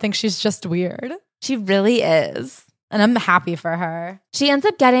hot and thinks she's just weird. She really is. And I'm happy for her. She ends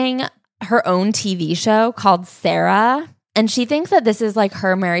up getting her own TV show called Sarah. And she thinks that this is like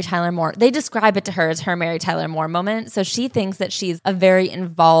her Mary Tyler Moore. They describe it to her as her Mary Tyler Moore moment. So she thinks that she's a very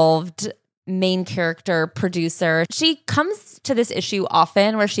involved main character producer. She comes to this issue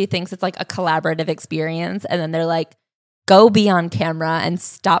often where she thinks it's like a collaborative experience. And then they're like, go be on camera and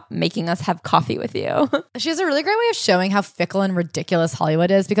stop making us have coffee with you. She has a really great way of showing how fickle and ridiculous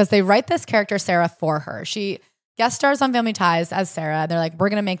Hollywood is because they write this character, Sarah, for her. She guest stars on Family Ties as Sarah. They're like, we're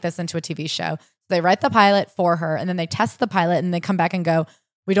going to make this into a TV show. They write the pilot for her and then they test the pilot and they come back and go,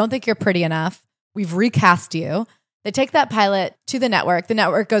 we don't think you're pretty enough. We've recast you. They take that pilot to the network. The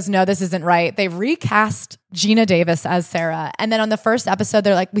network goes, no, this isn't right. They recast Gina Davis as Sarah. And then on the first episode,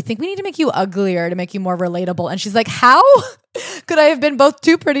 they're like, we think we need to make you uglier to make you more relatable. And she's like, how could I have been both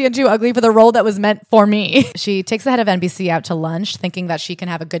too pretty and too ugly for the role that was meant for me? She takes the head of NBC out to lunch thinking that she can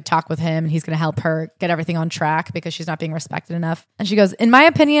have a good talk with him and he's going to help her get everything on track because she's not being respected enough. And she goes, in my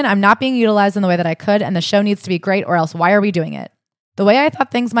opinion, I'm not being utilized in the way that I could and the show needs to be great or else why are we doing it? The way I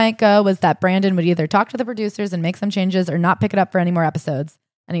thought things might go was that Brandon would either talk to the producers and make some changes or not pick it up for any more episodes.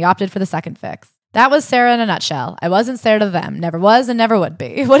 And he opted for the second fix. That was Sarah in a nutshell. I wasn't Sarah to them. Never was and never would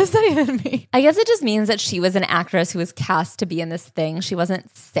be. What does that even mean? I guess it just means that she was an actress who was cast to be in this thing. She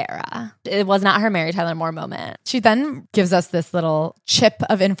wasn't Sarah. It was not her Mary Tyler Moore moment. She then gives us this little chip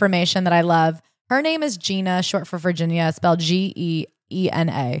of information that I love. Her name is Gina, short for Virginia, spelled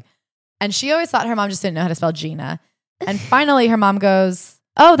Geena. And she always thought her mom just didn't know how to spell Gina. And finally, her mom goes,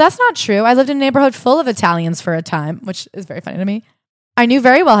 oh, that's not true. I lived in a neighborhood full of Italians for a time, which is very funny to me. I knew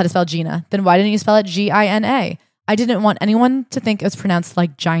very well how to spell Gina. Then why didn't you spell it Gina? I didn't want anyone to think it was pronounced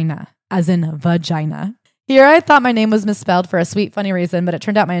like Gina, as in vagina. Here I thought my name was misspelled for a sweet, funny reason, but it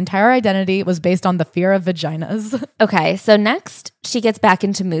turned out my entire identity was based on the fear of vaginas. Okay, so next, she gets back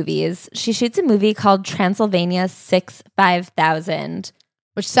into movies. She shoots a movie called Transylvania 65000.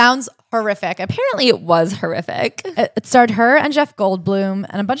 Which sounds horrific. Apparently it was horrific. It starred her and Jeff Goldblum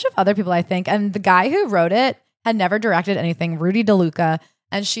and a bunch of other people, I think. And the guy who wrote it had never directed anything, Rudy DeLuca.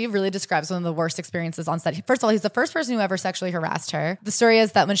 And she really describes one of the worst experiences on set. First of all, he's the first person who ever sexually harassed her. The story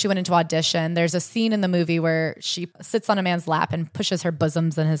is that when she went into audition, there's a scene in the movie where she sits on a man's lap and pushes her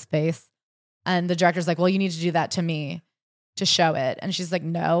bosoms in his face. And the director's like, well, you need to do that to me to show it. And she's like,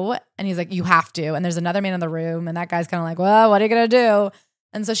 no. And he's like, you have to. And there's another man in the room. And that guy's kind of like, well, what are you going to do?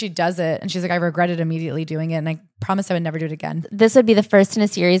 And so she does it. And she's like, I regretted immediately doing it. And I promised I would never do it again. This would be the first in a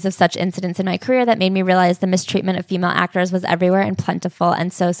series of such incidents in my career that made me realize the mistreatment of female actors was everywhere and plentiful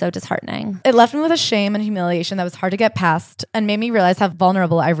and so disheartening. It left me with a shame and humiliation that was hard to get past and made me realize how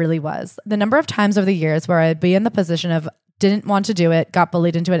vulnerable I really was. The number of times over the years where I'd be in the position of didn't want to do it, got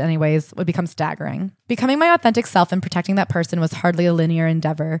bullied into it anyways, would become staggering. Becoming my authentic self and protecting that person was hardly a linear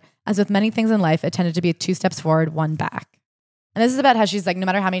endeavor. As with many things in life, it tended to be 2 steps forward, 1 back. And this is about how she's like, no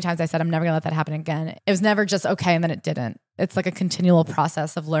matter how many times I said, I'm never going to let that happen again. It was never just okay and then it didn't. It's like a continual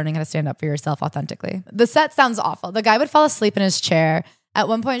process of learning how to stand up for yourself authentically. The set sounds awful. The guy would fall asleep in his chair. At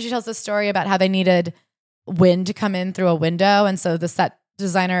one point, she tells a story about how they needed wind to come in through a window. And so the set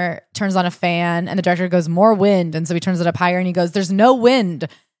designer turns on a fan and the director goes, more wind. And so he turns it up higher and he goes, there's no wind.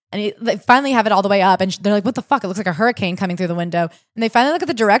 And they finally have it all the way up and they're like, what the fuck? It looks like a hurricane coming through the window. And they finally look at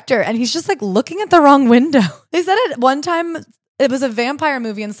the director and he's just like looking at the wrong window. They said it one time. It was a vampire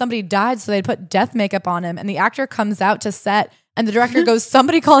movie and somebody died, so they put death makeup on him. And the actor comes out to set and the director goes,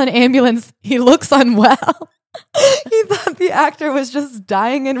 somebody call an ambulance. He looks unwell. He thought the actor was just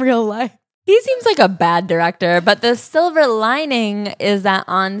dying in real life. He seems like a bad director, but the silver lining is that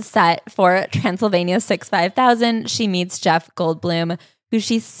on set for Transylvania 65000, she meets Jeff Goldblum, who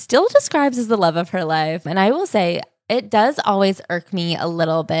she still describes as the love of her life. And I will say, it does always irk me a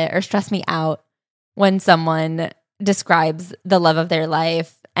little bit or stress me out when someone describes the love of their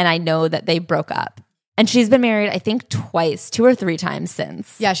life and I know that they broke up. And she's been married, I think, twice, 2 or 3 times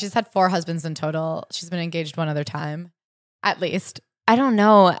since. Yeah, she's had 4 husbands in total. She's been engaged 1 other time, at least. I don't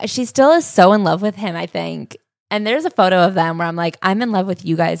know. She still is so in love with him, I think. And there's a photo of them where I'm like, I'm in love with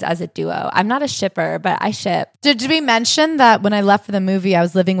you guys as a duo. I'm not a shipper, but I ship. Did we mention that when I left for the movie, I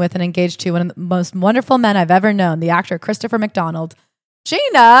was living with and engaged to one of the most wonderful men I've ever known, the actor Christopher McDonald?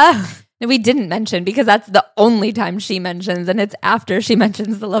 Gina! And we didn't mention because that's the only time she mentions, and it's after she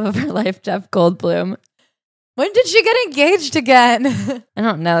mentions the love of her life, Jeff Goldblum. When did she get engaged again? I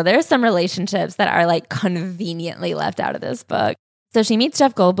don't know. There are some relationships that are like conveniently left out of this book. So she meets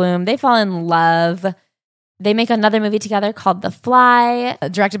Jeff Goldblum. They fall in love. They make another movie together called The Fly.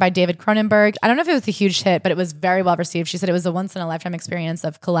 Directed by David Cronenberg. I don't know if it was a huge hit, but it was very well received. She said it was a once-in-a-lifetime experience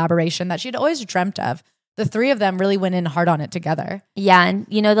of collaboration that she'd always dreamt of. The 3 of them really went in hard on it together. Yeah, and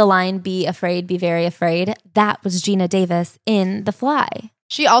you know the line, be afraid, be very afraid? That was Gina Davis in The Fly.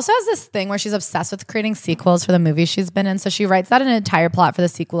 She also has this thing where she's obsessed with creating sequels for the movies she's been in. So she writes out an entire plot for the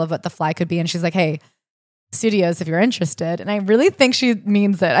sequel of what The Fly could be. And she's like, hey, studios, if you're interested. And I really think she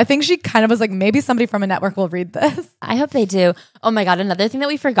means it. I think she kind of was like, maybe somebody from a network will read this. I hope they do. Oh my God, another thing that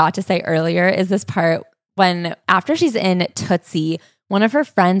we forgot to say earlier is this part when after she's in Tootsie, one of her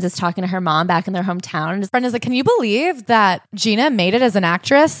friends is talking to her mom back in their hometown. His friend is like, can you believe that Gina made it as an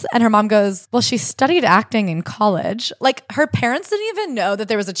actress? And her mom goes, well, she studied acting in college. Like her parents didn't even know that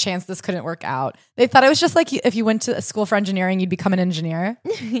there was a chance this couldn't work out. They thought it was just like if you went to school for engineering, you'd become an engineer.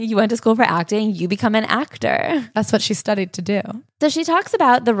 You went to school for acting, you become an actor. That's what she studied to do. So she talks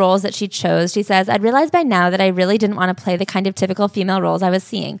about the roles that she chose. She says, I'd realized by now that I really didn't want to play the kind of typical female roles I was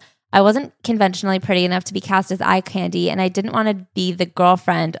seeing. I wasn't conventionally pretty enough to be cast as eye candy, and I didn't want to be the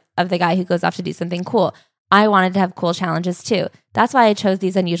girlfriend of the guy who goes off to do something cool. I wanted to have cool challenges too. That's why I chose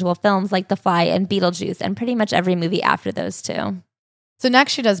these unusual films like The Fly and Beetlejuice, and pretty much every movie after those 2. So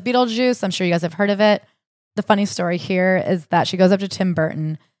next she does Beetlejuice. I'm sure you guys have heard of it. The funny story here is that she goes up to Tim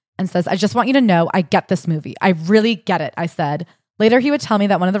Burton and says, I just want you to know I get this movie. I really get it, I said. Later, he would tell me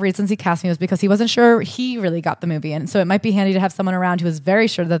that one of the reasons he cast me was because he wasn't sure he really got the movie. And so it might be handy to have someone around who was very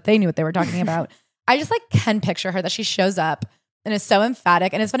sure that they knew what they were talking about. I just like can picture her that she shows up and is so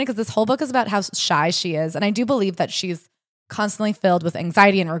emphatic. And it's funny because this whole book is about how shy she is. And I do believe that she's constantly filled with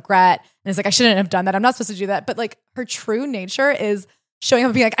anxiety and regret. And it's like, I shouldn't have done that. I'm not supposed to do that. But like her true nature is showing up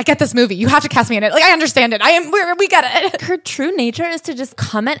and being like, I get this movie. You have to cast me in it. Like, I understand it. We get it. Her true nature is to just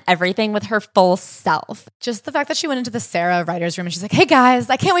come at everything with her full self. Just the fact that she went into the Sarah writer's room and she's like, hey guys,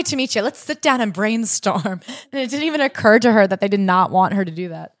 I can't wait to meet you. Let's sit down and brainstorm. And it didn't even occur to her that they did not want her to do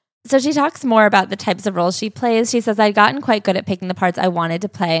that. So she talks more about the types of roles she plays. She says, I'd gotten quite good at picking the parts I wanted to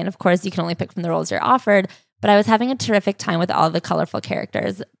play. And of course, you can only pick from the roles you're offered. But I was having a terrific time with all the colorful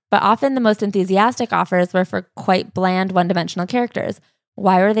characters. But often the most enthusiastic offers were for quite bland, one-dimensional characters.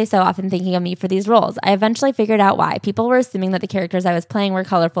 Why were they so often thinking of me for these roles? I eventually figured out why. People were assuming that the characters I was playing were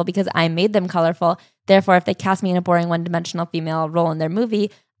colorful because I made them colorful. Therefore, if they cast me in a boring one-dimensional female role in their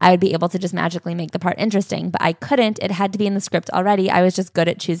movie, I would be able to just magically make the part interesting. But I couldn't. It had to be in the script already. I was just good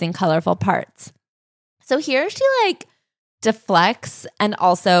at choosing colorful parts. So here she like deflects and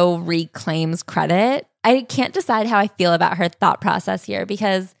also reclaims credit. I can't decide how I feel about her thought process here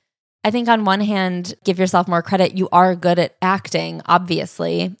because I think on one hand, give yourself more credit. You are good at acting,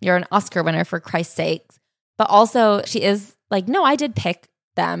 obviously. You're an Oscar winner, for Christ's sakes. But also she is like, no, I did pick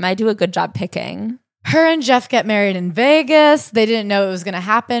them. I do a good job picking. Her and Jeff get married in Vegas. They didn't know it was going to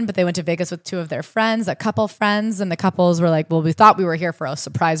happen, but they went to Vegas with two of their friends, a couple friends, and the couples were like, well, we thought we were here for a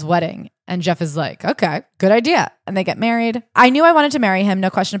surprise wedding. And Jeff is like, okay, good idea. And they get married. I knew I wanted to marry him,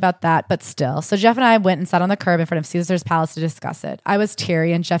 no question about that, but still. So Jeff and I went and sat on the curb in front of Caesar's Palace to discuss it. I was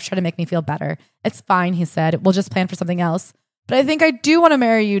teary and Jeff tried to make me feel better. It's fine, he said. We'll just plan for something else. But I think I do want to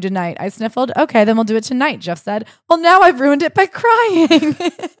marry you tonight. I sniffled. Okay, then we'll do it tonight, Jeff said. Well, now I've ruined it by crying.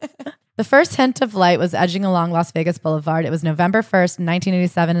 The first hint of light was edging along Las Vegas Boulevard. It was November 1st,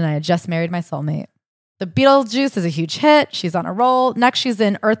 1987, and I had just married my soulmate. The Beetlejuice is a huge hit. She's on a roll. Next, she's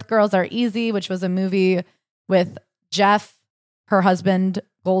in Earth Girls Are Easy, which was a movie with Jeff, her husband,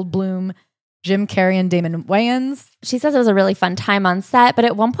 Goldblum, Jim Carrey, and Damon Wayans. She says it was a really fun time on set, but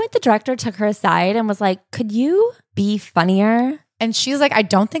at one point the director took her aside and was like, could you be funnier? And she's like, I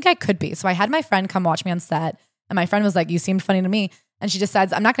don't think I could be. So I had my friend come watch me on set, and my friend was like, you seemed funny to me. And she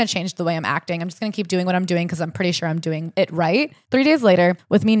decides, I'm not going to change the way I'm acting. I'm just going to keep doing what I'm doing because I'm pretty sure I'm doing it right. 3 days later,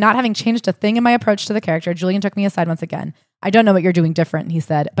 with me not having changed a thing in my approach to the character, Julian took me aside once again. I don't know what you're doing different, he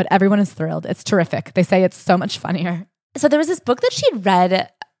said, but everyone is thrilled. It's terrific. They say it's so much funnier. So there was this book that she'd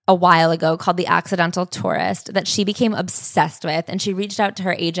read a while ago called The Accidental Tourist that she became obsessed with. And she reached out to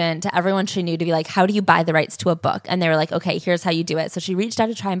her agent, to everyone she knew, to be like, how do you buy the rights to a book? And they were like, okay, here's how you do it. So she reached out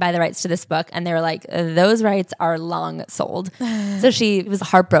to try and buy the rights to this book. And they were like, those rights are long sold. So she was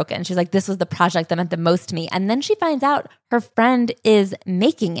heartbroken. She was like, this was the project that meant the most to me. And then she finds out her friend is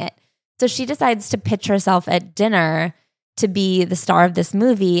making it. So she decides to pitch herself at dinner to be the star of this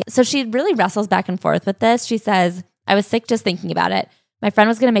movie. So she really wrestles back and forth with this. She says, I was sick just thinking about it. My friend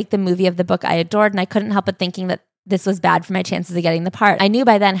was going to make the movie of the book I adored, and I couldn't help but thinking that this was bad for my chances of getting the part. I knew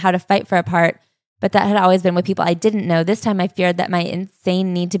by then how to fight for a part, but that had always been with people I didn't know. This time I feared that my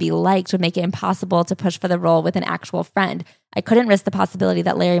insane need to be liked would make it impossible to push for the role with an actual friend. I couldn't risk the possibility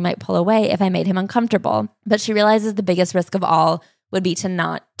that Larry might pull away if I made him uncomfortable. But she realizes the biggest risk of all would be to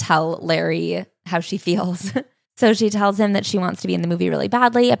not tell Larry how she feels. So she tells him that she wants to be in the movie really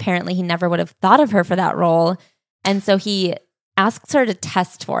badly. Apparently he never would have thought of her for that role. And so he asks her to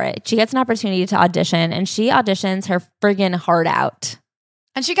test for it. She gets an opportunity to audition, and she auditions her friggin' heart out.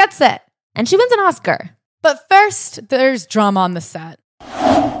 And she gets it. And she wins an Oscar. But first, there's drama on the set.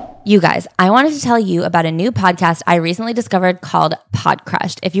 You guys, I wanted to tell you about a new podcast I recently discovered called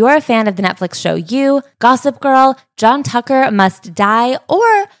Podcrushed. If you are a fan of the Netflix show You, Gossip Girl, John Tucker Must Die,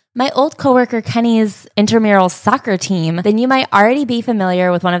 or my old coworker Kenny's intramural soccer team, then you might already be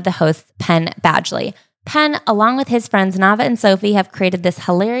familiar with one of the hosts, Penn Badgley. Penn, along with his friends Nava and Sophie, have created this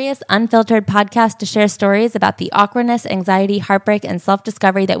hilarious, unfiltered podcast to share stories about the awkwardness, anxiety, heartbreak, and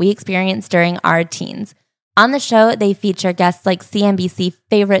self-discovery that we experienced during our teens. On the show, they feature guests like CNBC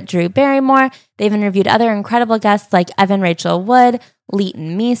favorite Drew Barrymore. They've interviewed other incredible guests like Evan Rachel Wood,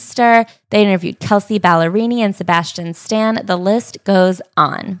 Leighton Meester. They interviewed Kelsey Ballerini and Sebastian Stan. The list goes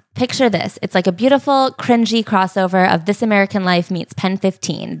on. Picture this. It's like a beautiful, cringy crossover of This American Life meets Pen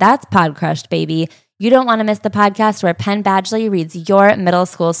 15. That's Podcrushed, baby. You don't want to miss the podcast where Penn Badgley reads your middle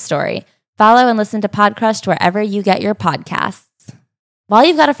school story. Follow and listen to Podcrushed wherever you get your podcasts. While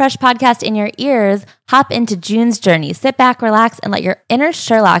you've got a fresh podcast in your ears, hop into June's Journey. Sit back, relax, and let your inner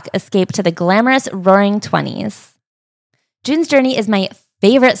Sherlock escape to the glamorous roaring 20s. June's Journey is my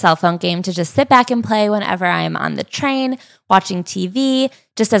favorite cell phone game to just sit back and play whenever I am on the train, watching TV,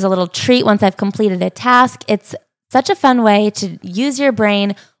 just as a little treat once I've completed a task. It's such a fun way to use your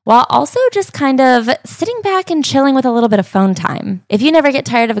brain while also just kind of sitting back and chilling with a little bit of phone time. If you never get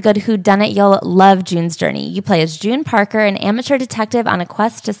tired of a good whodunit, you'll love June's Journey. You play as June Parker, an amateur detective on a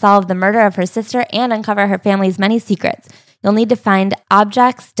quest to solve the murder of her sister and uncover her family's many secrets. You'll need to find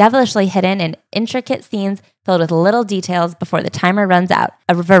objects devilishly hidden in intricate scenes filled with little details before the timer runs out.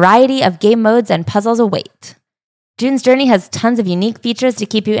 A variety of game modes and puzzles await. June's Journey has tons of unique features to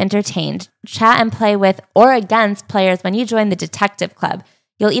keep you entertained. Chat and play with or against players when you join the Detective Club.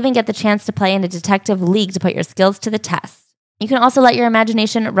 You'll even get the chance to play in a detective league to put your skills to the test. You can also let your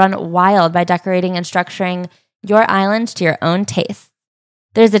imagination run wild by decorating and structuring your island to your own taste.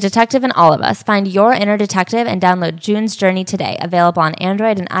 There's a detective in all of us. Find your inner detective and download June's Journey today. Available on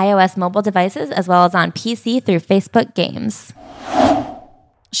Android and iOS mobile devices, as well as on PC through Facebook Games.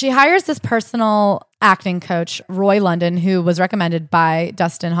 She hires this personal acting coach, Roy London, who was recommended by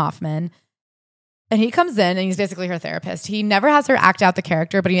Dustin Hoffman. And he comes in and he's basically her therapist. He never has her act out the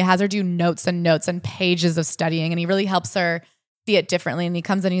character, but he has her do notes and pages of studying. And he really helps her see it differently. And he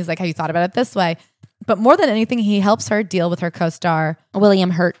comes in and he's like, have you thought about it this way? But more than anything, he helps her deal with her co-star,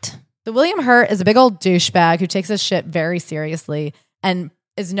 William Hurt. So William Hurt is a big old douchebag who takes his shit very seriously and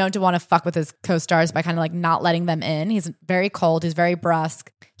is known to want to fuck with his co-stars by kind of like not letting them in. He's very cold. He's very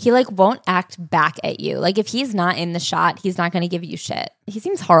brusque. He like won't act back at you. Like if he's not in the shot, he's not going to give you shit. He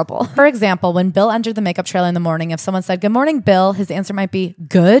seems horrible. For example, when Bill entered the makeup trailer in the morning, if someone said, good morning, Bill, his answer might be,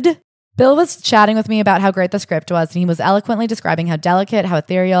 good. Bill was chatting with me about how great the script was, and he was eloquently describing how delicate, how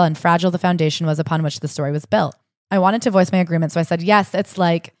ethereal, and fragile the foundation was upon which the story was built. I wanted to voice my agreement, so I said, yes,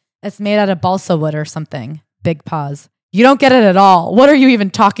 it's made out of balsa wood or something. Big pause. You don't get it at all. What are you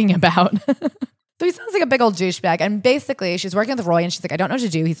even talking about? So he sounds like a big old douchebag. And basically, she's working with Roy, and she's like, I don't know what to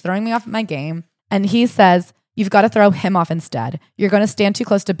do. He's throwing me off my game. And he says, you've got to throw him off instead. You're going to stand too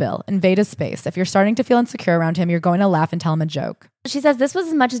close to Bill, invade his space. If you're starting to feel insecure around him, you're going to laugh and tell him a joke. She says this was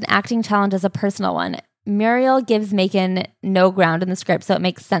as much an acting challenge as a personal one. Muriel gives Macon no ground in the script, so it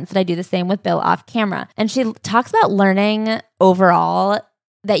makes sense that I do the same with Bill off camera. And she talks about learning overall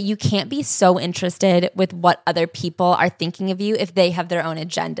that you can't be so interested with what other people are thinking of you if they have their own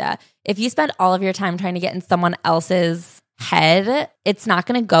agenda. If you spend all of your time trying to get in someone else's head, it's not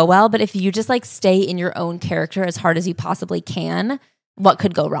going to go well. But if you just like stay in your own character as hard as you possibly can, what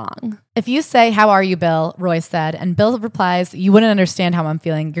could go wrong? If you say, how are you, Bill? Roy said, and Bill replies, you wouldn't understand how I'm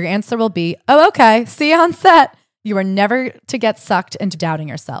feeling. Your answer will be, oh, okay, see you on set. You are never to get sucked into doubting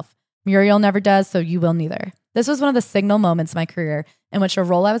yourself. Muriel never does, so you will neither. This was one of the signal moments in my career in which a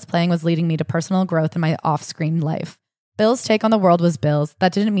role I was playing was leading me to personal growth in my off-screen life. Bill's take on the world was Bill's.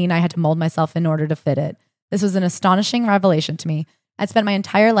 That didn't mean I had to mold myself in order to fit it. This was an astonishing revelation to me. I'd spent my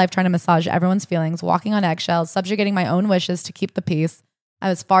entire life trying to massage everyone's feelings, walking on eggshells, subjugating my own wishes to keep the peace. I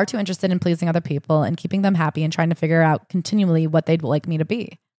was far too interested in pleasing other people and keeping them happy and trying to figure out continually what they'd like me to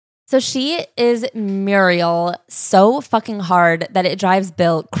be. So she is Muriel so fucking hard that it drives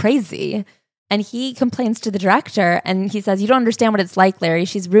Bill crazy. And he complains to the director and he says, you don't understand what it's like, Larry.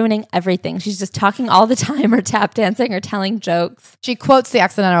 She's ruining everything. She's just talking all the time or tap dancing or telling jokes. She quotes The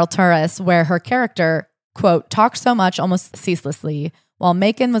Accidental Tourist, where her character, quote, talked so much almost ceaselessly, while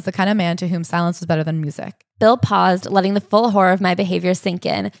Macon was the kind of man to whom silence was better than music. Bill paused, letting the full horror of my behavior sink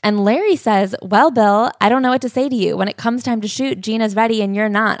in. And Larry says, well, Bill, I don't know what to say to you. When it comes time to shoot, Gina's ready and you're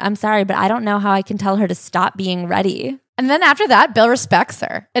not. I'm sorry, but I don't know how I can tell her to stop being ready. And then after that, Bill respects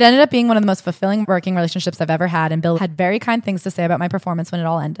her. It ended up being one of the most fulfilling working relationships I've ever had, and Bill had very kind things to say about my performance when it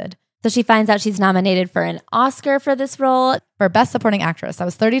all ended. So she finds out she's nominated for an Oscar for this role. For Best Supporting Actress. I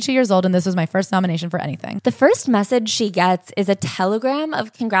was 32 years old, and this was my first nomination for anything. The first message she gets is a telegram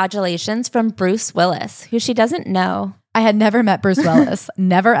of congratulations from Bruce Willis, who she doesn't know. I had never met Bruce Willis.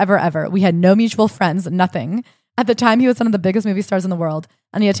 Never, ever, ever. We had no mutual friends, nothing. At the time, he was one of the biggest movie stars in the world,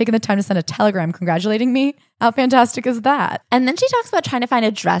 and he had taken the time to send a telegram congratulating me. How fantastic is that? And then she talks about trying to find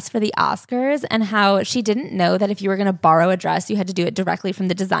a dress for the Oscars and how she didn't know that if you were going to borrow a dress, you had to do it directly from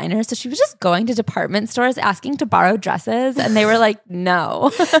the designer. So she was just going to department stores asking to borrow dresses, and they were like,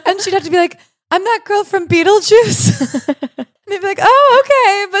 no. And she'd have to be like, I'm that girl from Beetlejuice. And they'd be like, oh,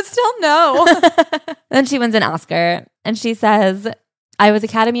 okay, but still no. Then she wins an Oscar, and she says, I was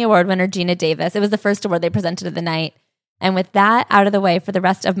Academy Award winner Gina Davis. It was the first award they presented of the night. And with that out of the way for the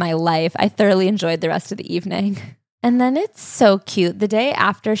rest of my life, I thoroughly enjoyed the rest of the evening. And then it's so cute. The day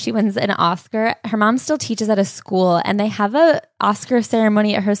after she wins an Oscar, her mom still teaches at a school, and they have a Oscar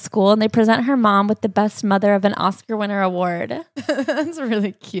ceremony at her school, and they present her mom with the Best Mother of an Oscar Winner award. That's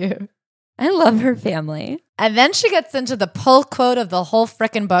really cute. I love her family. And then she gets into the pull quote of the whole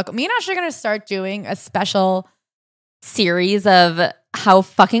frickin' book. Me and Ash are going to start doing a special series of how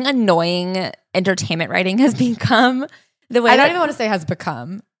fucking annoying entertainment writing has become. The way I don't even want to say has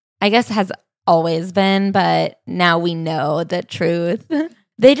become. I guess has always been, but now we know the truth.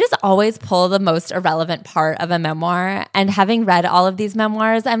 They just always pull the most irrelevant part of a memoir. And having read all of these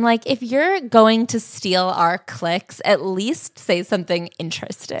memoirs, I'm like, if you're going to steal our clicks, at least say something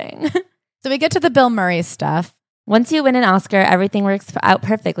interesting. So we get to the Bill Murray stuff. Once you win an Oscar, everything works out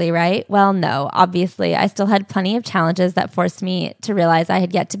perfectly, right? Well, no, obviously. I still had plenty of challenges that forced me to realize I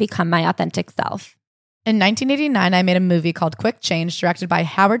had yet to become my authentic self. In 1989, I made a movie called Quick Change, directed by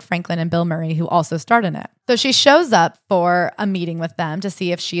Howard Franklin and Bill Murray, who also starred in it. So she shows up for a meeting with them to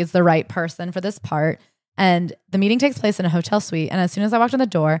see if she is the right person for this part. And the meeting takes place in a hotel suite. And as soon as I walked in the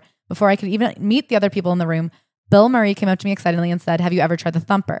door, before I could even meet the other people in the room, Bill Murray came up to me excitedly and said, "Have you ever tried the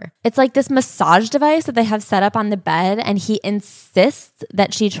thumper?" It's like this massage device that they have set up on the bed, and he insists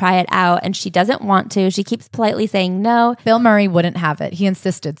that she try it out, and she doesn't want to. She keeps politely saying no. Bill Murray wouldn't have it. He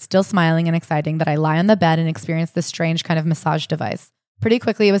insisted, still smiling and exciting, that I lie on the bed and experience this strange kind of massage device. Pretty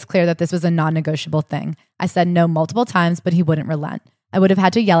quickly, it was clear that this was a non-negotiable thing. I said no multiple times, but he wouldn't relent. I would have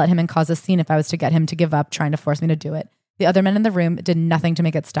had to yell at him and cause a scene if I was to get him to give up trying to force me to do it. The other men in the room did nothing to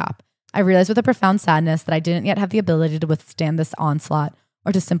make it stop. I realized with a profound sadness that I didn't yet have the ability to withstand this onslaught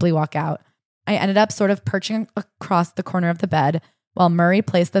or to simply walk out. I ended up sort of perching across the corner of the bed while Murray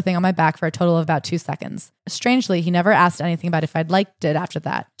placed the thing on my back for a total of about 2 seconds. Strangely, he never asked anything about if I'd liked it after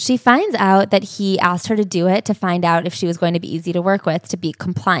that. She finds out that he asked her to do it to find out if she was going to be easy to work with, to be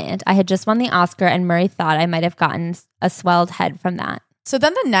compliant. I had just won the Oscar, and Murray thought I might have gotten a swelled head from that. So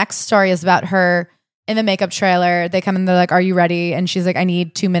then the next story is about her in the makeup trailer. They come in, they're like, "Are you ready?" And she's like, "I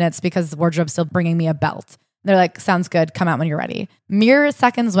need 2 minutes because the wardrobe's still bringing me a belt." They're like, "Sounds good. Come out when you're ready." Mere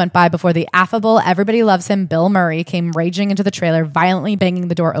seconds went by before the affable, everybody loves him, Bill Murray came raging into the trailer, violently banging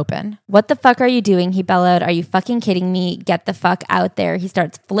the door open. "What the fuck are you doing?" he bellowed. "Are you fucking kidding me? Get the fuck out there." He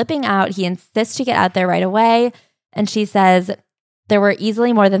starts flipping out. He insists she get out there right away. And she says, "There were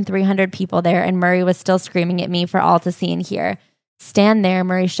easily more than 300 people there, and Murray was still screaming at me for all to see and hear." "Stand there,"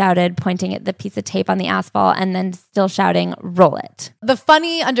 Murray shouted, pointing at the piece of tape on the asphalt, and then still shouting, "Roll it." The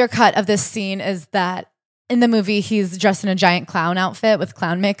funny undercut of this scene is that in the movie, he's dressed in a giant clown outfit with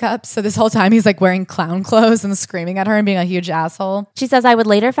clown makeup. So this whole time he's like wearing clown clothes and screaming at her and being a huge asshole. She says, "I would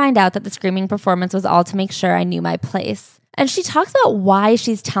later find out that the screaming performance was all to make sure I knew my place." And she talks about why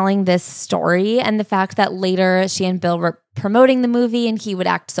she's telling this story and the fact that later she and Bill were promoting the movie and he would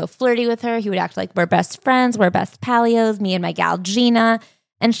act so flirty with her. He would act like we're best friends, we're best palios, me and my gal Gina.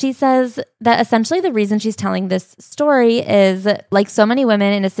 And she says that essentially the reason she's telling this story is, like so many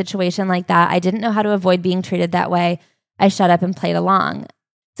women in a situation like that, I didn't know how to avoid being treated that way. I shut up and played along.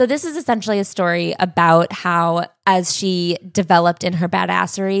 So this is essentially a story about how, as she developed in her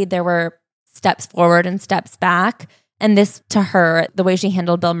badassery, there were steps forward and steps back. And this, to her, the way she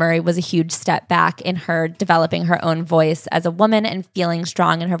handled Bill Murray was a huge step back in her developing her own voice as a woman and feeling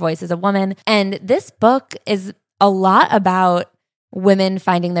strong in her voice as a woman. And this book is a lot about women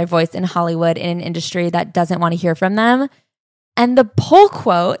finding their voice in Hollywood in an industry that doesn't want to hear from them. And the pull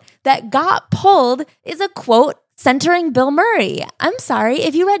quote that got pulled is a quote centering Bill Murray. I'm sorry,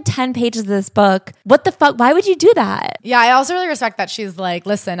 if you read 10 pages of this book, what the fuck? Why would you do that? Yeah, I also really respect that she's like,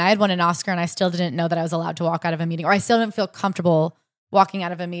 "Listen, I had won an Oscar and I still didn't know that I was allowed to walk out of a meeting, or I still didn't feel comfortable walking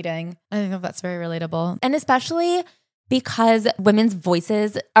out of a meeting." I think that's very relatable. And especially because women's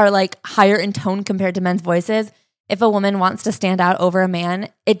voices are like higher in tone compared to men's voices. If a woman wants to stand out over a man,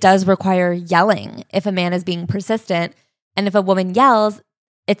 it does require yelling if a man is being persistent. And if a woman yells,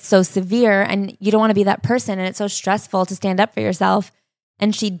 it's so severe and you don't want to be that person. And it's so stressful to stand up for yourself.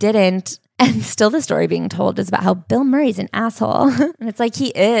 And she didn't. And still the story being told is about how Bill Murray's an asshole. And it's like, he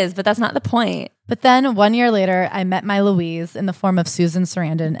is, but that's not the point. But then 1 year later, I met my Louise in the form of Susan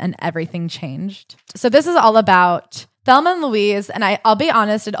Sarandon, and everything changed. So this is all about Thelma and Louise, and I'll be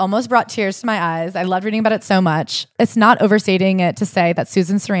honest, it almost brought tears to my eyes. I loved reading about it so much. It's not overstating it to say that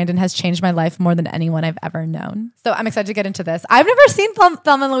Susan Sarandon has changed my life more than anyone I've ever known. So I'm excited to get into this. I've never seen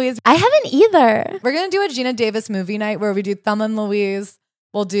Thelma and Louise. I haven't either. We're going to do a Gina Davis movie night where we do Thelma and Louise.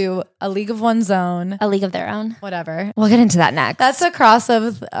 We'll do A League of One's Own. A League of Their Own. Whatever. We'll get into that next. That's a cross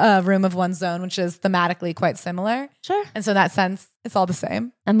of A Room of One's Own, which is thematically quite similar. Sure. And so in that sense, it's all the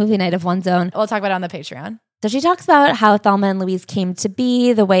same. A movie night of one's own. We'll talk about it on the Patreon. So she talks about how Thelma and Louise came to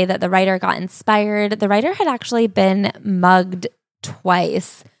be, the way that the writer got inspired. The writer had actually been mugged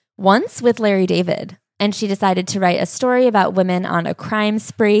twice, once with Larry David. And she decided to write a story about women on a crime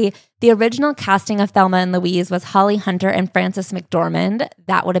spree. The original casting of Thelma and Louise was Holly Hunter and Frances McDormand.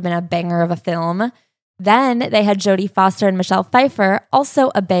 That would have been a banger of a film. Then they had Jodie Foster and Michelle Pfeiffer, also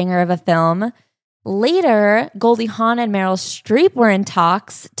a banger of a film. Later, Goldie Hawn and Meryl Streep were in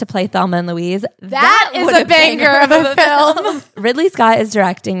talks to play Thelma and Louise. That is a banger of a film. Ridley Scott is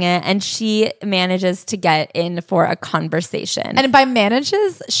directing it, and she manages to get in for a conversation. And by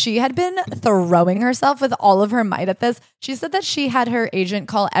manages, she had been throwing herself with all of her might at this. She said that she had her agent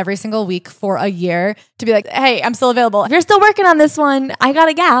call every single week for a year to be like, "Hey, I'm still available. If you're still working on this one, I got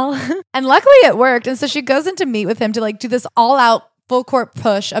a gal." And luckily it worked. And so she goes in to meet with him to like do this all out full court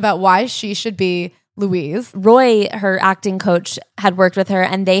push about why she should be Louise. Roy, her acting coach, had worked with her,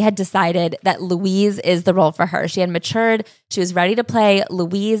 and they had decided that Louise is the role for her. She had matured. She was ready to play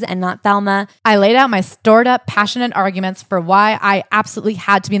Louise and not Thelma. I laid out my stored up, passionate arguments for why I absolutely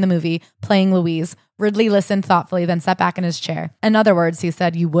had to be in the movie playing Louise. Ridley listened thoughtfully, then sat back in his chair. In other words, he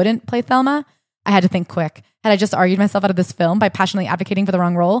said, "You wouldn't play Thelma?" I had to think quick. Had I just argued myself out of this film by passionately advocating for the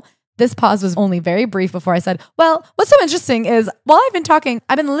wrong role? This pause was only very brief before I said, well, what's so interesting is while I've been talking,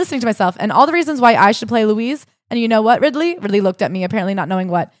 I've been listening to myself and all the reasons why I should play Louise. And you know what, Ridley? Ridley looked at me, apparently not knowing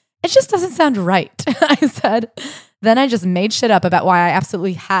what. It just doesn't sound right, I said. Then I just made shit up about why I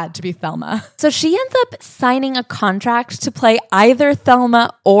absolutely had to be Thelma. So she ends up signing a contract to play either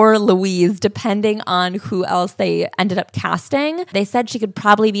Thelma or Louise, depending on who else they ended up casting. They said she could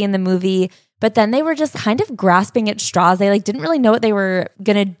probably be in the movie, but then they were just kind of grasping at straws. They didn't really know what they were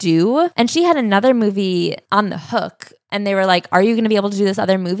going to do. And she had another movie on the hook. And they were like, are you going to be able to do this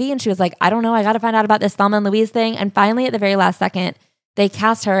other movie? And she was like, I don't know. I got to find out about this Thelma and Louise thing. And finally, at the very last second, they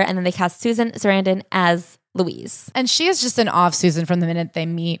cast her, and then they cast Susan Sarandon as Louise. And she is just in awe of Susan from the minute they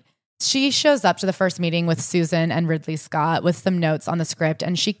meet. She shows up to the first meeting with Susan and Ridley Scott with some notes on the script.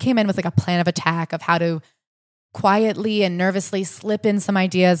 And she came in with a plan of attack of how to quietly and nervously slip in some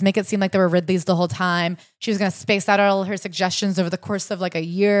ideas, make it seem like they were Ridley's the whole time. She was going to space out all her suggestions over the course of a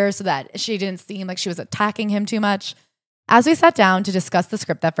year so that she didn't seem like she was attacking him too much. As we sat down to discuss the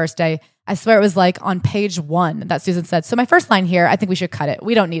script that first day, I swear it was on page 1 that Susan said, so my first line here, I think we should cut it.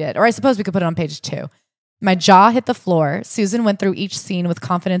 We don't need it. Or I suppose we could put it on page 2. My jaw hit the floor. Susan went through each scene with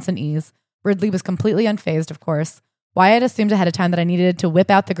confidence and ease. Ridley was completely unfazed, of course. Why I had assumed ahead of time that I needed to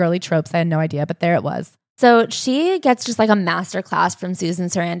whip out the girly tropes, I had no idea, but there it was. So she gets just a masterclass from Susan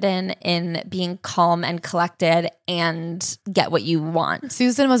Sarandon in being calm and collected and get what you want.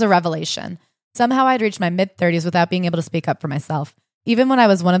 Susan was a revelation. Somehow I'd reached my mid-30s without being able to speak up for myself, even when I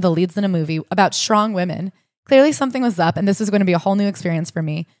was one of the leads in a movie about strong women. Clearly something was up, and this was going to be a whole new experience for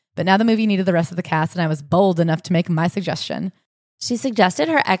me. But now the movie needed the rest of the cast, and I was bold enough to make my suggestion. She suggested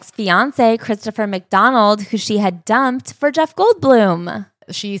her ex-fiance, Christopher McDonald, who she had dumped, for Jeff Goldblum.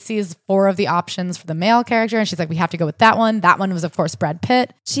 She sees 4 of the options for the male character, and she's like, we have to go with that one. That one was, of course, Brad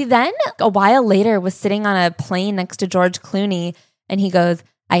Pitt. She then, a while later, was sitting on a plane next to George Clooney, and he goes,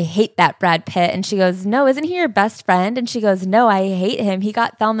 I hate that Brad Pitt. And she goes, no, isn't he your best friend? And she goes, no, I hate him. He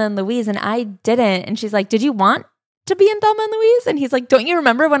got Thelma and Louise, and I didn't. And she's like, did you want to be in Thelma and Louise? And he's like, don't you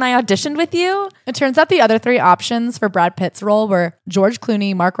remember when I auditioned with you? It turns out the other 3 options for Brad Pitt's role were George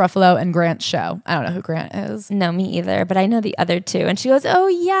Clooney, Mark Ruffalo, and Grant Show. I don't know who Grant is. No, me either, but I know the other 2. And she goes, oh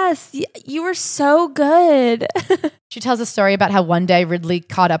yes, you were so good. She tells a story about how one day Ridley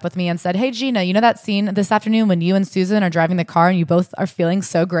caught up with me and said, hey Gina, you know that scene this afternoon when you and Susan are driving the car and you both are feeling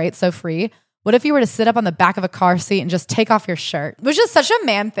so great, so free? What if you were to sit up on the back of a car seat and just take off your shirt? Which is such a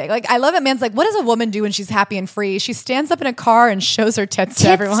man thing. I love it. Man's like, what does a woman do when she's happy and free? She stands up in a car and shows her tits to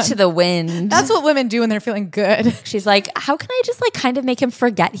everyone. To the wind. That's what women do when they're feeling good. She's like, how can I just kind of make him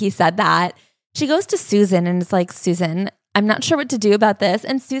forget he said that? She goes to Susan and is like, Susan, I'm not sure what to do about this.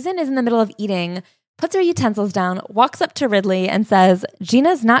 And Susan is in the middle of eating, puts her utensils down, walks up to Ridley and says,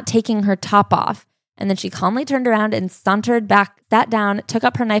 Gina's not taking her top off. And then she calmly turned around and sauntered back, sat down, took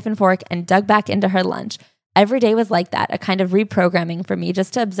up her knife and fork, and dug back into her lunch. Every day was like that, a kind of reprogramming for me.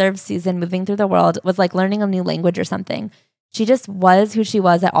 Just to observe Susan moving through the world was like learning a new language or something. She just was who she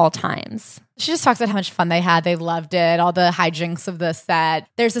was at all times. She just talks about how much fun they had. They loved it, all the hijinks of the set.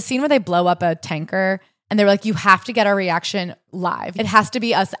 There's a scene where they blow up a tanker, and they were like, you have to get our reaction live. It has to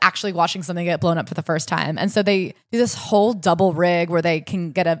be us actually watching something get blown up for the first time. And so they do this whole double rig where they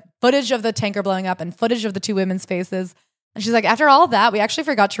can get a footage of the tanker blowing up and footage of the 2 women's faces. And she's like, after all of that, we actually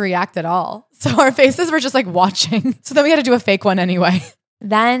forgot to react at all. So our faces were just watching. So then we had to do a fake one anyway.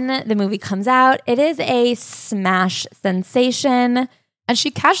 Then the movie comes out. It is a smash sensation. And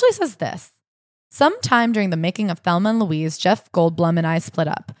she casually says this. Sometime during the making of Thelma and Louise, Jeff Goldblum and I split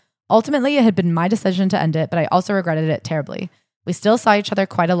up. Ultimately, it had been my decision to end it, but I also regretted it terribly. We still saw each other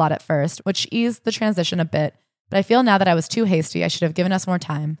quite a lot at first, which eased the transition a bit, but I feel now that I was too hasty. I should have given us more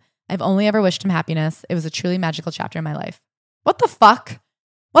time. I've only ever wished him happiness. It was a truly magical chapter in my life. What the fuck?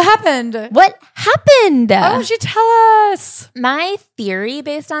 What happened? What happened? Why don't you tell us? My theory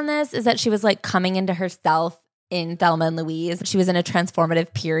based on this is that she was coming into herself in Thelma and Louise. She was in a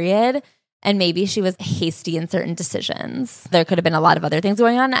transformative period. And maybe she was hasty in certain decisions. There could have been a lot of other things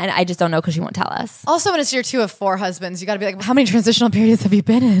going on. And I just don't know because she won't tell us. Also, when it's your 2 of 4 husbands, you got to be like, how many transitional periods have you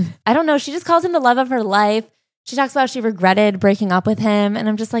been in? I don't know. She just calls him the love of her life. She talks about how she regretted breaking up with him. And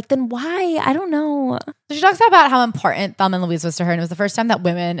I'm just like, then why? I don't know. So she talks about how important Thelma and Louise was to her. And it was the first time that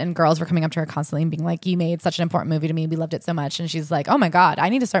women and girls were coming up to her constantly and being like, you made such an important movie to me. We loved it so much. And she's like, oh my God, I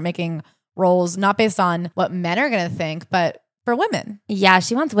need to start making roles not based on what men are going to think, but for women. Yeah,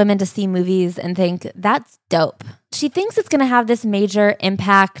 she wants women to see movies and think, that's dope. She thinks it's going to have this major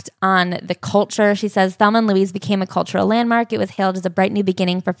impact on the culture. She says Thelma and Louise became a cultural landmark. It was hailed as a bright new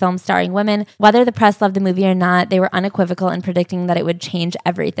beginning for films starring women. Whether the press loved the movie or not, they were unequivocal in predicting that it would change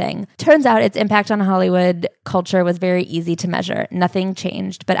everything. Turns out its impact on Hollywood culture was very easy to measure. Nothing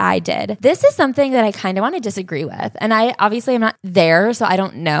changed, but I did. This is something that I kind of want to disagree with. And I obviously am not there, so I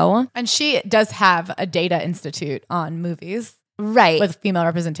don't know. And she does have a data institute on movies. Right. With female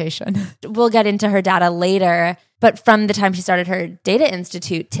representation. We'll get into her data later. But from the time she started her data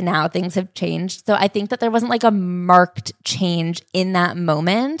institute to now, things have changed. So I think that there wasn't like a marked change in that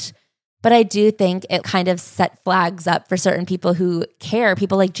moment. But I do think it kind of set flags up for certain people who care,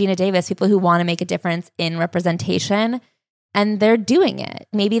 people like Geena Davis, people who want to make a difference in representation. And they're doing it.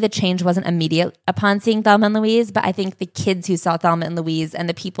 Maybe the change wasn't immediate upon seeing Thelma and Louise, but I think the kids who saw Thelma and Louise and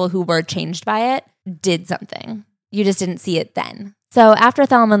the people who were changed by it did something. You just didn't see it then. So after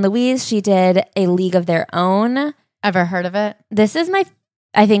Thelma and Louise, she did A League of Their Own. Ever heard of it? This is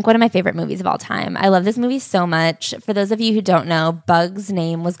I think one of my favorite movies of all time. I love this movie so much. For those of you who don't know, Bug's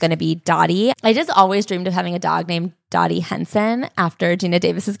name was going to be Dottie. I just always dreamed of having a dog named Dottie Henson after Geena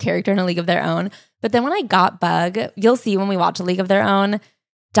Davis's character in A League of Their Own. But then when I got Bug, you'll see when we watch A League of Their Own,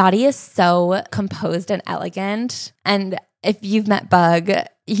 Dottie is so composed and elegant. And if you've met Bug,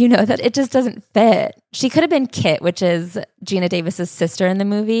 you know that it just doesn't fit. She could have been Kit, which is Geena Davis's sister in the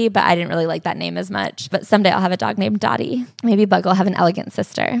movie, but I didn't really like that name as much. But someday I'll have a dog named Dottie. Maybe Bug will have an elegant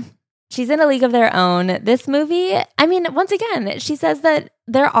sister. She's in A League of Their Own. This movie, I mean, once again, she says that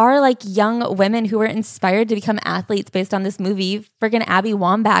there are like young women who were inspired to become athletes based on this movie. Friggin' Abby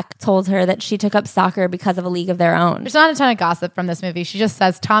Wambach told her that she took up soccer because of A League of Their Own. There's not a ton of gossip from this movie. She just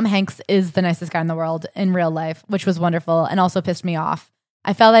says Tom Hanks is the nicest guy in the world in real life, which was wonderful and also pissed me off.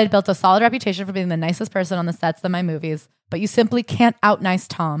 I felt I'd built a solid reputation for being the nicest person on the sets of my movies, but you simply can't out-nice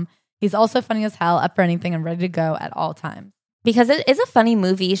Tom. He's also funny as hell, up for anything and ready to go at all times. Because it is a funny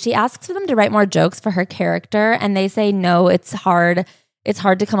movie. She asks for them to write more jokes for her character, and they say, no, it's hard. It's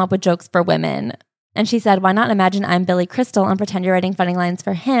hard to come up with jokes for women. And she said, why not imagine I'm Billy Crystal and pretend you're writing funny lines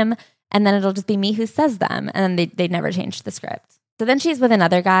for him, and then it'll just be me who says them. And then they never changed the script. So then she's with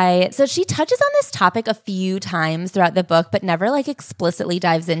another guy. So she touches on this topic a few times throughout the book, but never like explicitly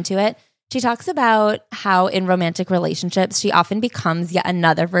dives into it. She talks about how in romantic relationships, she often becomes yet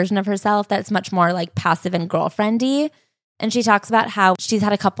another version of herself that's much more like passive and girlfriendy. And she talks about how she's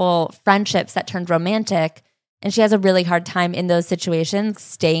had a couple friendships that turned romantic, and she has a really hard time in those situations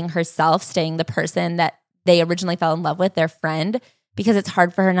staying herself, staying the person that they originally fell in love with, their friend, because it's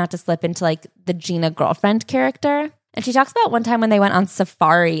hard for her not to slip into like the Geena girlfriend character. And she talks about one time when they went on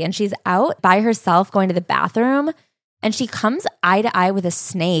safari and she's out by herself going to the bathroom, and she comes eye to eye with a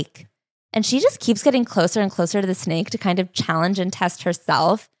snake. And she just keeps getting closer and closer to the snake to kind of challenge and test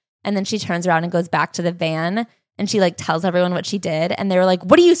herself. And then she turns around and goes back to the van. And she like tells everyone what she did. And they were like,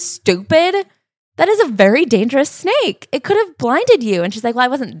 what are you, stupid? That is a very dangerous snake. It could have blinded you. And she's like, well, I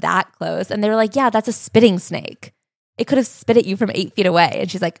wasn't that close. And they were like, yeah, that's a spitting snake. It could have spit at you from 8 feet away. And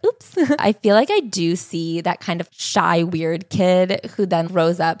she's like, oops. I feel like I do see that kind of shy, weird kid who then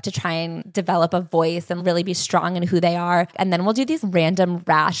grows up to try and develop a voice and really be strong in who they are. And then we'll do these random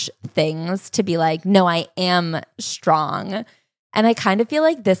rash things to be like, no, I am strong. And I kind of feel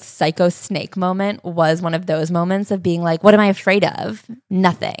like this psycho snake moment was one of those moments of being like, what am I afraid of?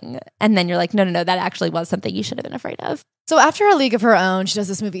 Nothing. And then you're like, no, that actually was something you should have been afraid of. So after A League of Her Own, she does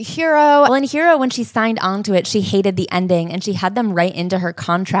this movie Hero. Well, in Hero, when she signed onto it, she hated the ending, and she had them write into her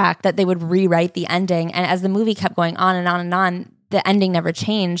contract that they would rewrite the ending. And as the movie kept going on and on and on, the ending never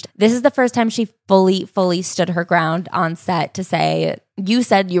changed. This is the first time she fully stood her ground on set to say, you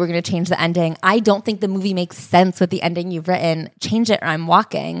said you were going to change the ending. I don't think the movie makes sense with the ending you've written. Change it or I'm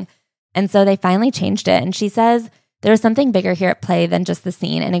walking. And so they finally changed it. And she says, there was something bigger here at play than just the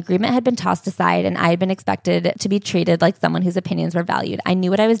scene. An agreement had been tossed aside, and I had been expected to be treated like someone whose opinions were valued. I knew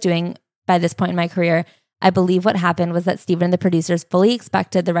what I was doing by this point in my career. I believe what happened was that Steven and the producers fully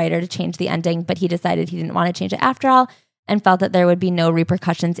expected the writer to change the ending, but he decided he didn't want to change it after all, and felt that there would be no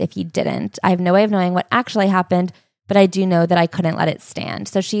repercussions if he didn't. I have no way of knowing what actually happened, but I do know that I couldn't let it stand.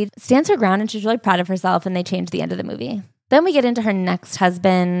 So she stands her ground, and she's really proud of herself, and they changed the end of the movie. Then we get into her next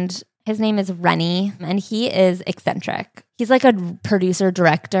husband. His name is Rennie, and he is eccentric. He's like a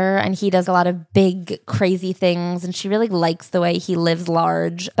producer-director, and he does a lot of big, crazy things, and she really likes the way he lives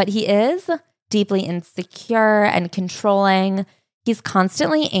large. But he is deeply insecure and controlling. He's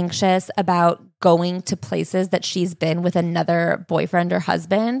constantly anxious about going to places that she's been with another boyfriend or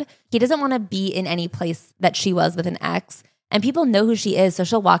husband. He doesn't want to be in any place that she was with an ex. And people know who she is. So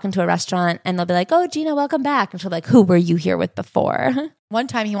she'll walk into a restaurant and they'll be like, oh, Geena, welcome back. And she'll be like, who were you here with before? One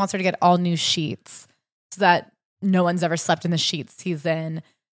time he wants her to get all new sheets so that no one's ever slept in the sheets he's in.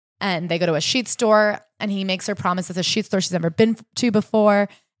 And they go to a sheet store and he makes her promise it's a sheet store she's never been to before.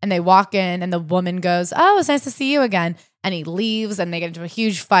 And they walk in and the woman goes, oh, it's nice to see you again. And he leaves and they get into a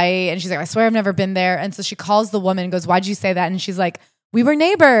huge fight. And she's like, I swear I've never been there. And so she calls the woman and goes, why'd you say that? And she's like, we were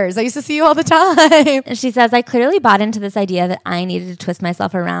neighbors. I used to see you all the time. And she says, I clearly bought into this idea that I needed to twist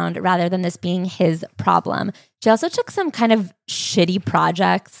myself around rather than this being his problem. She also took some kind of shitty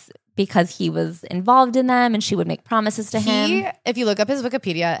projects because he was involved in them and she would make promises to him. If you look up his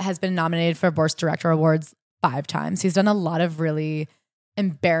Wikipedia, has been nominated for Worst Director Awards 5 times. He's done a lot of really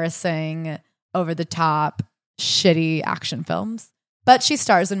embarrassing, over the top, shitty action films. But she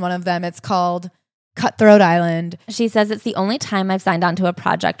stars in one of them. It's called Cutthroat Island. She says it's the only time I've signed on to a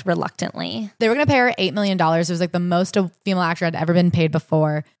project reluctantly. They were going to pay her $8 million. It was like the most a female actor had ever been paid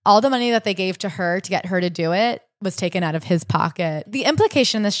before. All the money that they gave to her to get her to do it was taken out of his pocket. The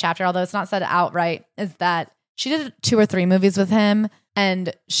implication in this chapter, although it's not said outright, is that she did 2 or 3 movies with him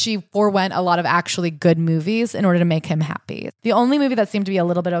and she forewent a lot of actually good movies in order to make him happy. The only movie that seemed to be a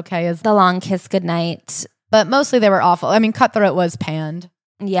little bit okay is The Long Kiss Goodnight. But mostly they were awful. I mean, Cutthroat was panned.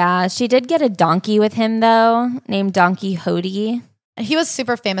 Yeah, she did get a donkey with him though, named Donkey Hody. He was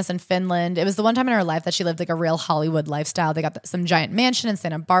super famous in Finland. It was the one time in her life that she lived like a real Hollywood lifestyle. They got some giant mansion in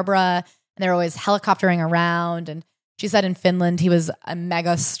Santa Barbara and they were always helicoptering around. And she said in Finland he was a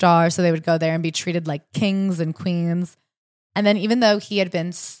mega star, so they would go there and be treated like kings and queens. And then even though he had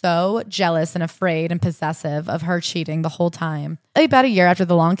been so jealous and afraid and possessive of her cheating the whole time, about a year after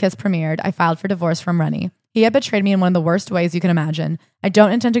The Long Kiss premiered, I filed for divorce from Rennie. He had betrayed me in one of the worst ways you can imagine. I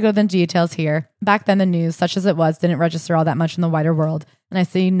don't intend to go into details here. Back then, the news, such as it was, didn't register all that much in the wider world, and I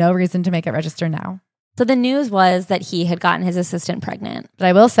see no reason to make it register now. So the news was that he had gotten his assistant pregnant. But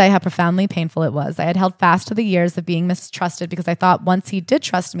I will say how profoundly painful it was. I had held fast to the years of being mistrusted because I thought once he did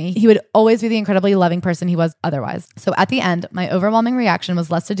trust me, he would always be the incredibly loving person he was otherwise. So at the end, my overwhelming reaction was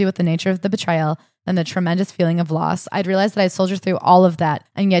less to do with the nature of the betrayal than the tremendous feeling of loss. I'd realized that I'd soldiered through all of that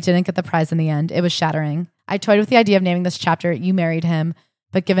and yet didn't get the prize in the end. It was shattering. I toyed with the idea of naming this chapter, You Married Him.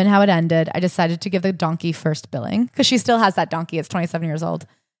 But given how it ended, I decided to give the donkey first billing because she still has that donkey. It's 27 years old.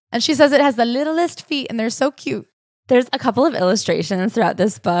 And she says it has the littlest feet and they're so cute. There's a couple of illustrations throughout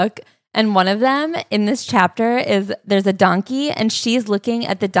this book. And one of them in this chapter is there's a donkey and she's looking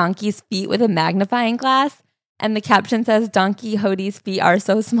at the donkey's feet with a magnifying glass. And the caption says, Donkey Hody's feet are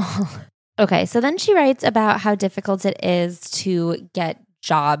so small. Okay, so then she writes about how difficult it is to get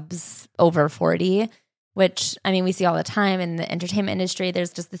jobs over 40, which, I mean, we see all the time in the entertainment industry.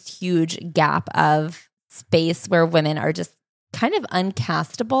 There's just this huge gap of space where women are just kind of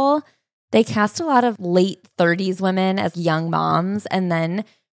uncastable. They cast a lot of late 30s women as young moms, and then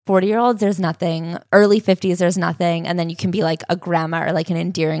 40-year-olds, there's nothing. Early 50s, there's nothing. And then you can be like a grandma or like an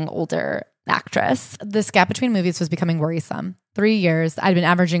endearing older actress. This gap between movies was becoming worrisome. 3 years, I'd been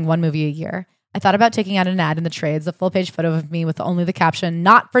averaging 1 movie a year. I thought about taking out an ad in the trades, a full-page photo of me with only the caption,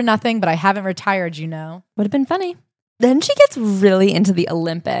 not for nothing, but I haven't retired, you know. Would have been funny. Then she gets really into the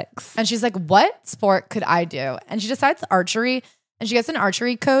Olympics. And she's like, what sport could I do? And she decides archery. And she gets an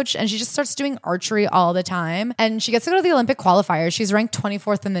archery coach and she just starts doing archery all the time. And she gets to go to the Olympic qualifiers. She's ranked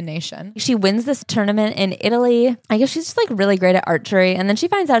 24th in the nation. She wins this tournament in Italy. I guess she's just like really great at archery. And then she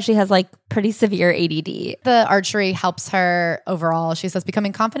finds out she has like pretty severe ADD. The archery helps her overall. She says,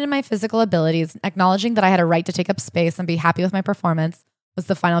 becoming confident in my physical abilities, acknowledging that I had a right to take up space and be happy with my performance was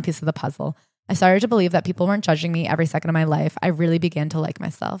the final piece of the puzzle. I started to believe that people weren't judging me every second of my life. I really began to like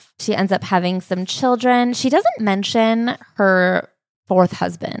myself. She ends up having some children. She doesn't mention her 4th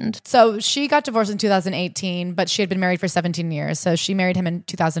husband. So she got divorced in 2018, but she had been married for 17 years. So she married him in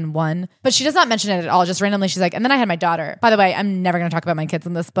 2001. But she does not mention it at all. Just randomly, she's like, and then I had my daughter. By the way, I'm never going to talk about my kids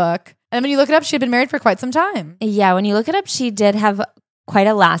in this book. And when you look it up, she had been married for quite some time. Yeah, when you look it up, she did have quite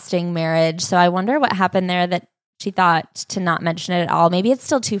a lasting marriage. So I wonder what happened there that she thought to not mention it at all. Maybe it's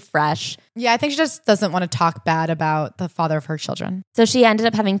still too fresh. Yeah, I think she just doesn't want to talk bad about the father of her children. So she ended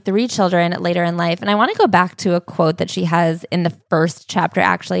up having 3 children later in life. And I want to go back to a quote that she has in the first chapter,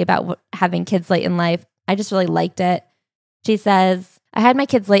 actually, about having kids late in life. I just really liked it. She says, I had my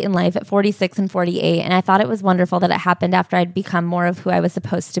kids late in life at 46 and 48, and I thought it was wonderful that it happened after I'd become more of who I was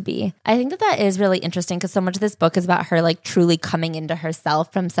supposed to be. I think that that is really interesting because so much of this book is about her like truly coming into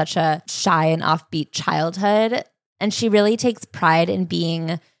herself from such a shy and offbeat childhood. And she really takes pride in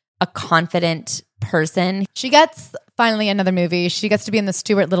being a confident person. She gets finally another movie. She gets to be in the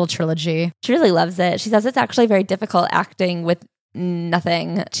Stuart Little trilogy. She really loves it. She says it's actually very difficult acting with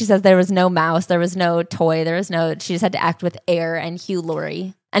nothing. She says there was no mouse, there was no toy, she just had to act with air and Hugh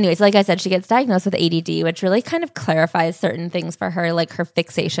Laurie. Anyways, like I said, she gets diagnosed with ADD, which really kind of clarifies certain things for her, like her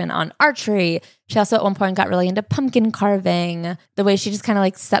fixation on archery. She also at one point got really into pumpkin carving, the way she just kind of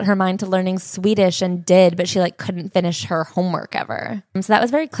like set her mind to learning Swedish and did, but she like couldn't finish her homework ever. So that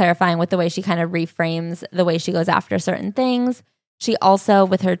was very clarifying with the way she kind of reframes the way she goes after certain things. She also,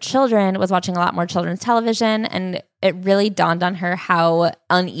 with her children, was watching a lot more children's television, and it really dawned on her how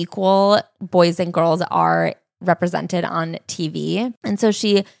unequal boys and girls are represented on TV. And so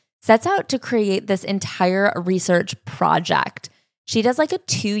she sets out to create this entire research project. She does like a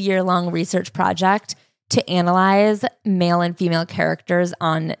 2-year-long research project to analyze male and female characters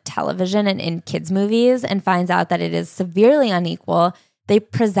on television and in kids' movies, and finds out that it is severely unequal. They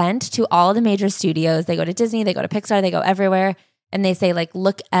present to all the major studios. They go to Disney, they go to Pixar, they go everywhere. And they say, like,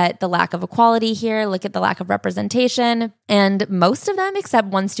 look at the lack of equality here, look at the lack of representation. And most of them, except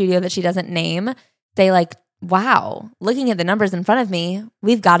one studio that she doesn't name, say, like, wow, looking at the numbers in front of me,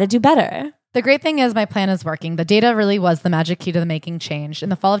 we've got to do better. The great thing is my plan is working. The data really was the magic key to the making change. In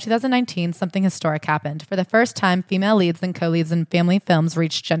the fall of 2019, something historic happened. For the first time, female leads and co-leads in family films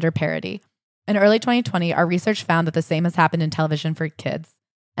reached gender parity. In early 2020, our research found that the same has happened in television for kids.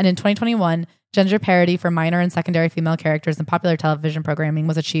 And in 2021, gender parity for minor and secondary female characters in popular television programming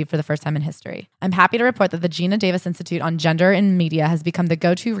was achieved for the first time in history. I'm happy to report that the Gina Davis Institute on Gender in Media has become the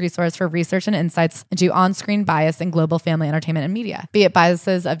go-to resource for research and insights into on-screen bias in global family entertainment and media, be it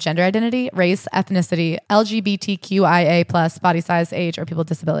biases of gender identity, race, ethnicity, LGBTQIA+, body size, age, or people with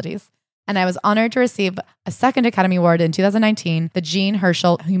disabilities. And I was honored to receive a second Academy Award in 2019, the Jean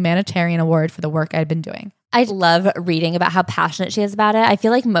Hersholt Humanitarian Award for the work I had been doing. I love reading about how passionate she is about it. I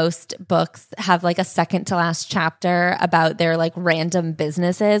feel like most books have like a second to last chapter about their like random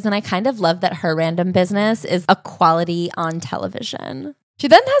businesses. And I kind of love that her random business is equality on television. She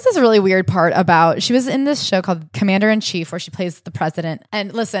then has this really weird part about, she was in this show called Commander in Chief where she plays the president.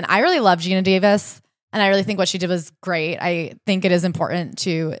 And listen, I really love Gina Davis. And I really think what she did was great. I think it is important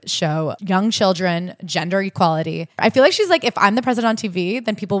to show young children gender equality. I feel like she's like, if I'm the president on TV,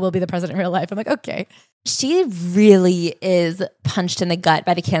 then people will be the president in real life. I'm like, okay. She really is punched in the gut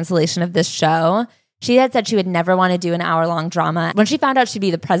by the cancellation of this show. She had said she would never want to do an hour-long drama. When she found out she'd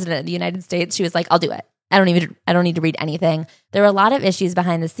be the president of the United States, she was like, I'll do it. I don't need to read anything. There were a lot of issues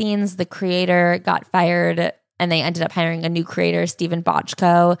behind the scenes. The creator got fired and they ended up hiring a new creator, Stephen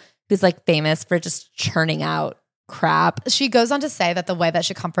Bochco, who's like famous for just churning out crap. She goes on to say that the way that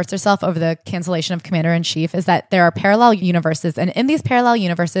she comforts herself over the cancellation of Commander-in-Chief is that there are parallel universes. And in these parallel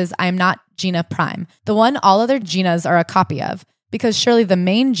universes, I'm not Gina Prime, the one all other Ginas are a copy of, because surely the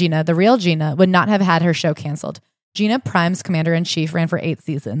main Gina, the real Gina, would not have had her show canceled. Gina Prime's Commander-in-Chief ran for 8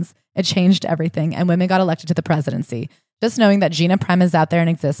 seasons. It changed everything, and women got elected to the presidency. Just knowing that Gina Prime is out there and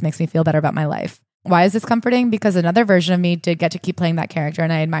exists makes me feel better about my life. Why is this comforting? Because another version of me did get to keep playing that character,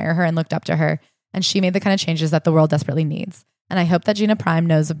 and I admire her and looked up to her. And she made the kind of changes that the world desperately needs. And I hope that Gina Prime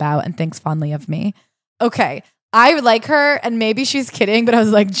knows about and thinks fondly of me. Okay, I like her, and maybe she's kidding, but I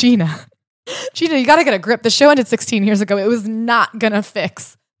was like, Gina, you got to get a grip. The show ended 16 years ago. It was not going to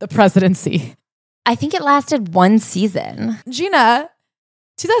fix the presidency. I think it lasted 1 season. Gina,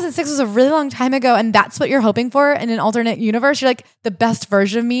 2006 was a really long time ago, and that's what you're hoping for in an alternate universe? You're like, the best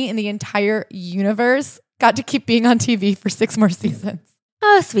version of me in the entire universe got to keep being on TV for 6 more seasons.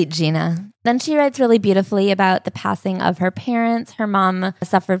 Oh, sweet Gina. Then she writes really beautifully about the passing of her parents. Her mom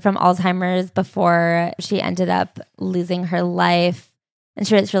suffered from Alzheimer's before she ended up losing her life. And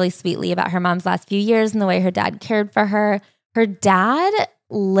she writes really sweetly about her mom's last few years and the way her dad cared for her. Her dad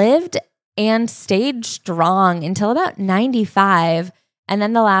lived and stayed strong until about 95. And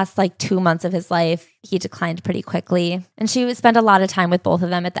then the last 2 months of his life, he declined pretty quickly. And she would spend a lot of time with both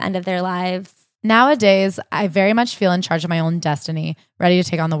of them at the end of their lives. Nowadays, I very much feel in charge of my own destiny, ready to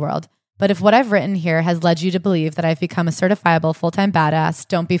take on the world. But if what I've written here has led you to believe that I've become a certifiable full-time badass,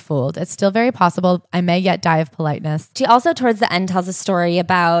 don't be fooled. It's still very possible I may yet die of politeness. She also, towards the end, tells a story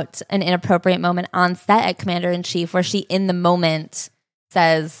about an inappropriate moment on set at Commander-in-Chief where she, in the moment,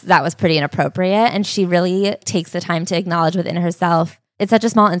 says that was pretty inappropriate. And she really takes the time to acknowledge within herself, it's such a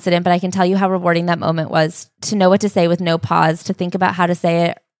small incident, but I can tell you how rewarding that moment was to know what to say with no pause, to think about how to say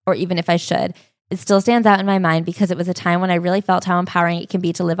it, or even if I should. It still stands out in my mind because it was a time when I really felt how empowering it can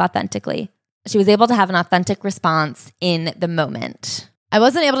be to live authentically. She was able to have an authentic response in the moment. I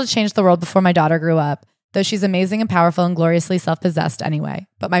wasn't able to change the world before my daughter grew up, though she's amazing and powerful and gloriously self-possessed anyway.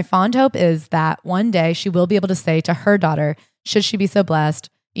 But my fond hope is that one day she will be able to say to her daughter, should she be so blessed,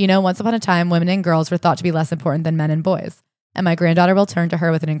 once upon a time, women and girls were thought to be less important than men and boys. And my granddaughter will turn to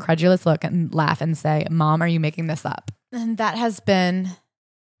her with an incredulous look and laugh and say, Mom, are you making this up? And that has been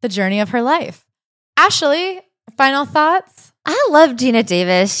the journey of her life. Ashley, final thoughts? I love Gina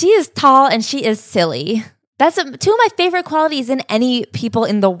Davis. She is tall and she is silly. That's two of my favorite qualities in any people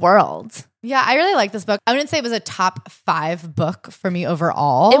in the world. Yeah, I really like this book. I wouldn't say it was a top 5 book for me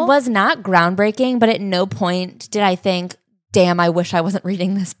overall. It was not groundbreaking, but at no point did I think, damn, I wish I wasn't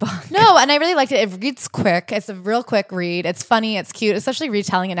reading this book. No, and I really liked it. It reads quick. It's a real quick read. It's funny. It's cute, especially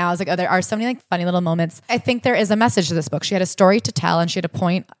retelling it now. I was like, oh, there are so many like funny little moments. I think there is a message to this book. She had a story to tell and she had a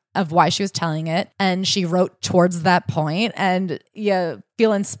point of why she was telling it. And she wrote towards that point, and you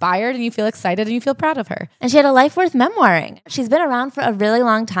feel inspired and you feel excited and you feel proud of her. And she had a life worth memoiring. She's been around for a really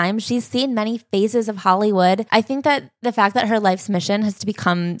long time. She's seen many phases of Hollywood. I think that the fact that her life's mission has to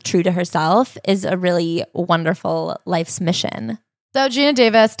become true to herself is a really wonderful life's mission. So Gina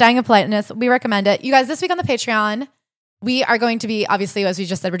Davis, Dying of Politeness, we recommend it. You guys, this week on the Patreon, we are going to be, obviously, as we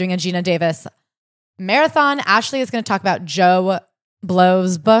just said, we're doing a Gina Davis marathon. Ashley is going to talk about Joe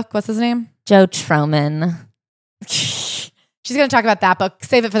Blow's book. What's his name? Joe Troman. She's going to talk about that book.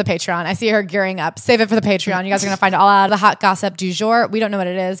 Save it for the Patreon. I see her gearing up. Save it for the Patreon. You guys are going to find all out of the hot gossip du jour. We don't know what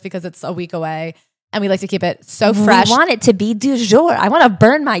it is because it's a week away. And we like to keep it so fresh. We want it to be du jour. I want to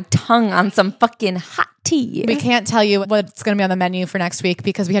burn my tongue on some fucking hot tea. We can't tell you what's going to be on the menu for next week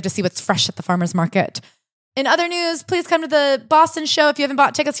because we have to see what's fresh at the farmer's market. In other news, please come to the Boston show. If you haven't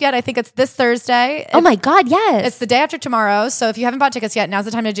bought tickets yet, I think it's this Thursday. Oh my God, yes. It's the day after tomorrow. So if you haven't bought tickets yet, now's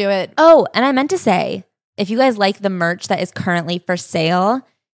the time to do it. Oh, and I meant to say, if you guys like the merch that is currently for sale,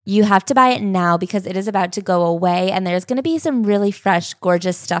 you have to buy it now because it is about to go away. And there's going to be some really fresh,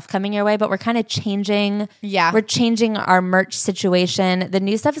 gorgeous stuff coming your way. But we're kind of changing. Yeah. We're changing our merch situation. The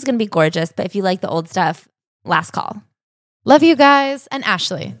new stuff is going to be gorgeous. But if you like the old stuff, last call. Love you guys. And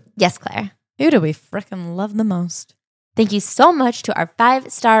Ashley. Yes, Claire. Who do we frickin' love the most? Thank you so much to our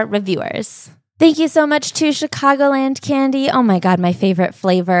 5-star reviewers. Thank you so much to Chicagoland Candy. Oh my God, my favorite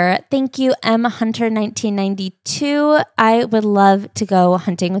flavor. Thank you, M. Hunter 1992. I would love to go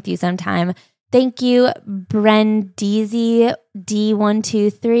hunting with you sometime. Thank you, Brendeezy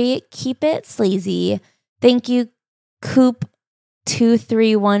D123. Keep it sleazy. Thank you, Coop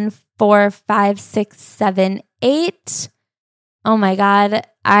 2314567 Oh my God,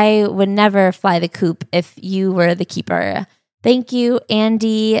 I would never fly the coop if you were the keeper. Thank you,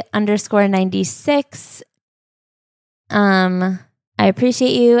 Andy _96. I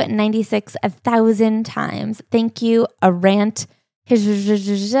appreciate you 96 1,000 times. Thank you, a rant.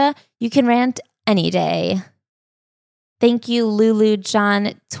 You can rant any day. Thank you, Lulu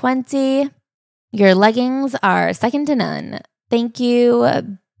John 20. Your leggings are second to none. Thank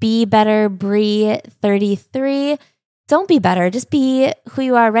you, Be Better Bree 33. Don't be better. Just be who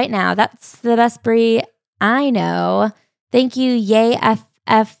you are right now. That's the best Brie I know. Thank you, Yay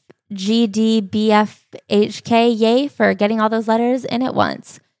FFGDBFHK. Yay for getting all those letters in at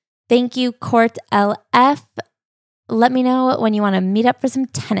once. Thank you, Court LF. Let me know when you want to meet up for some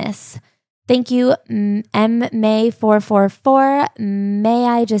tennis. Thank you, MMay444. May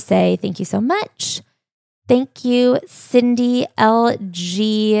I just say thank you so much. Thank you, Cindy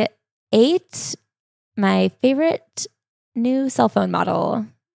LG8. My favorite new cell phone model.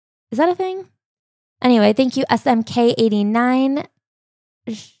 Is that a thing? Anyway, thank you, SMK89.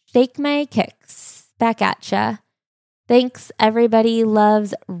 Shake my kicks. Back at ya. Thanks, everybody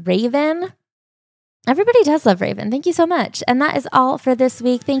loves Raven. Everybody does love Raven. Thank you so much. And that is all for this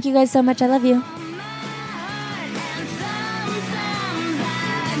week. Thank you guys so much. I love you.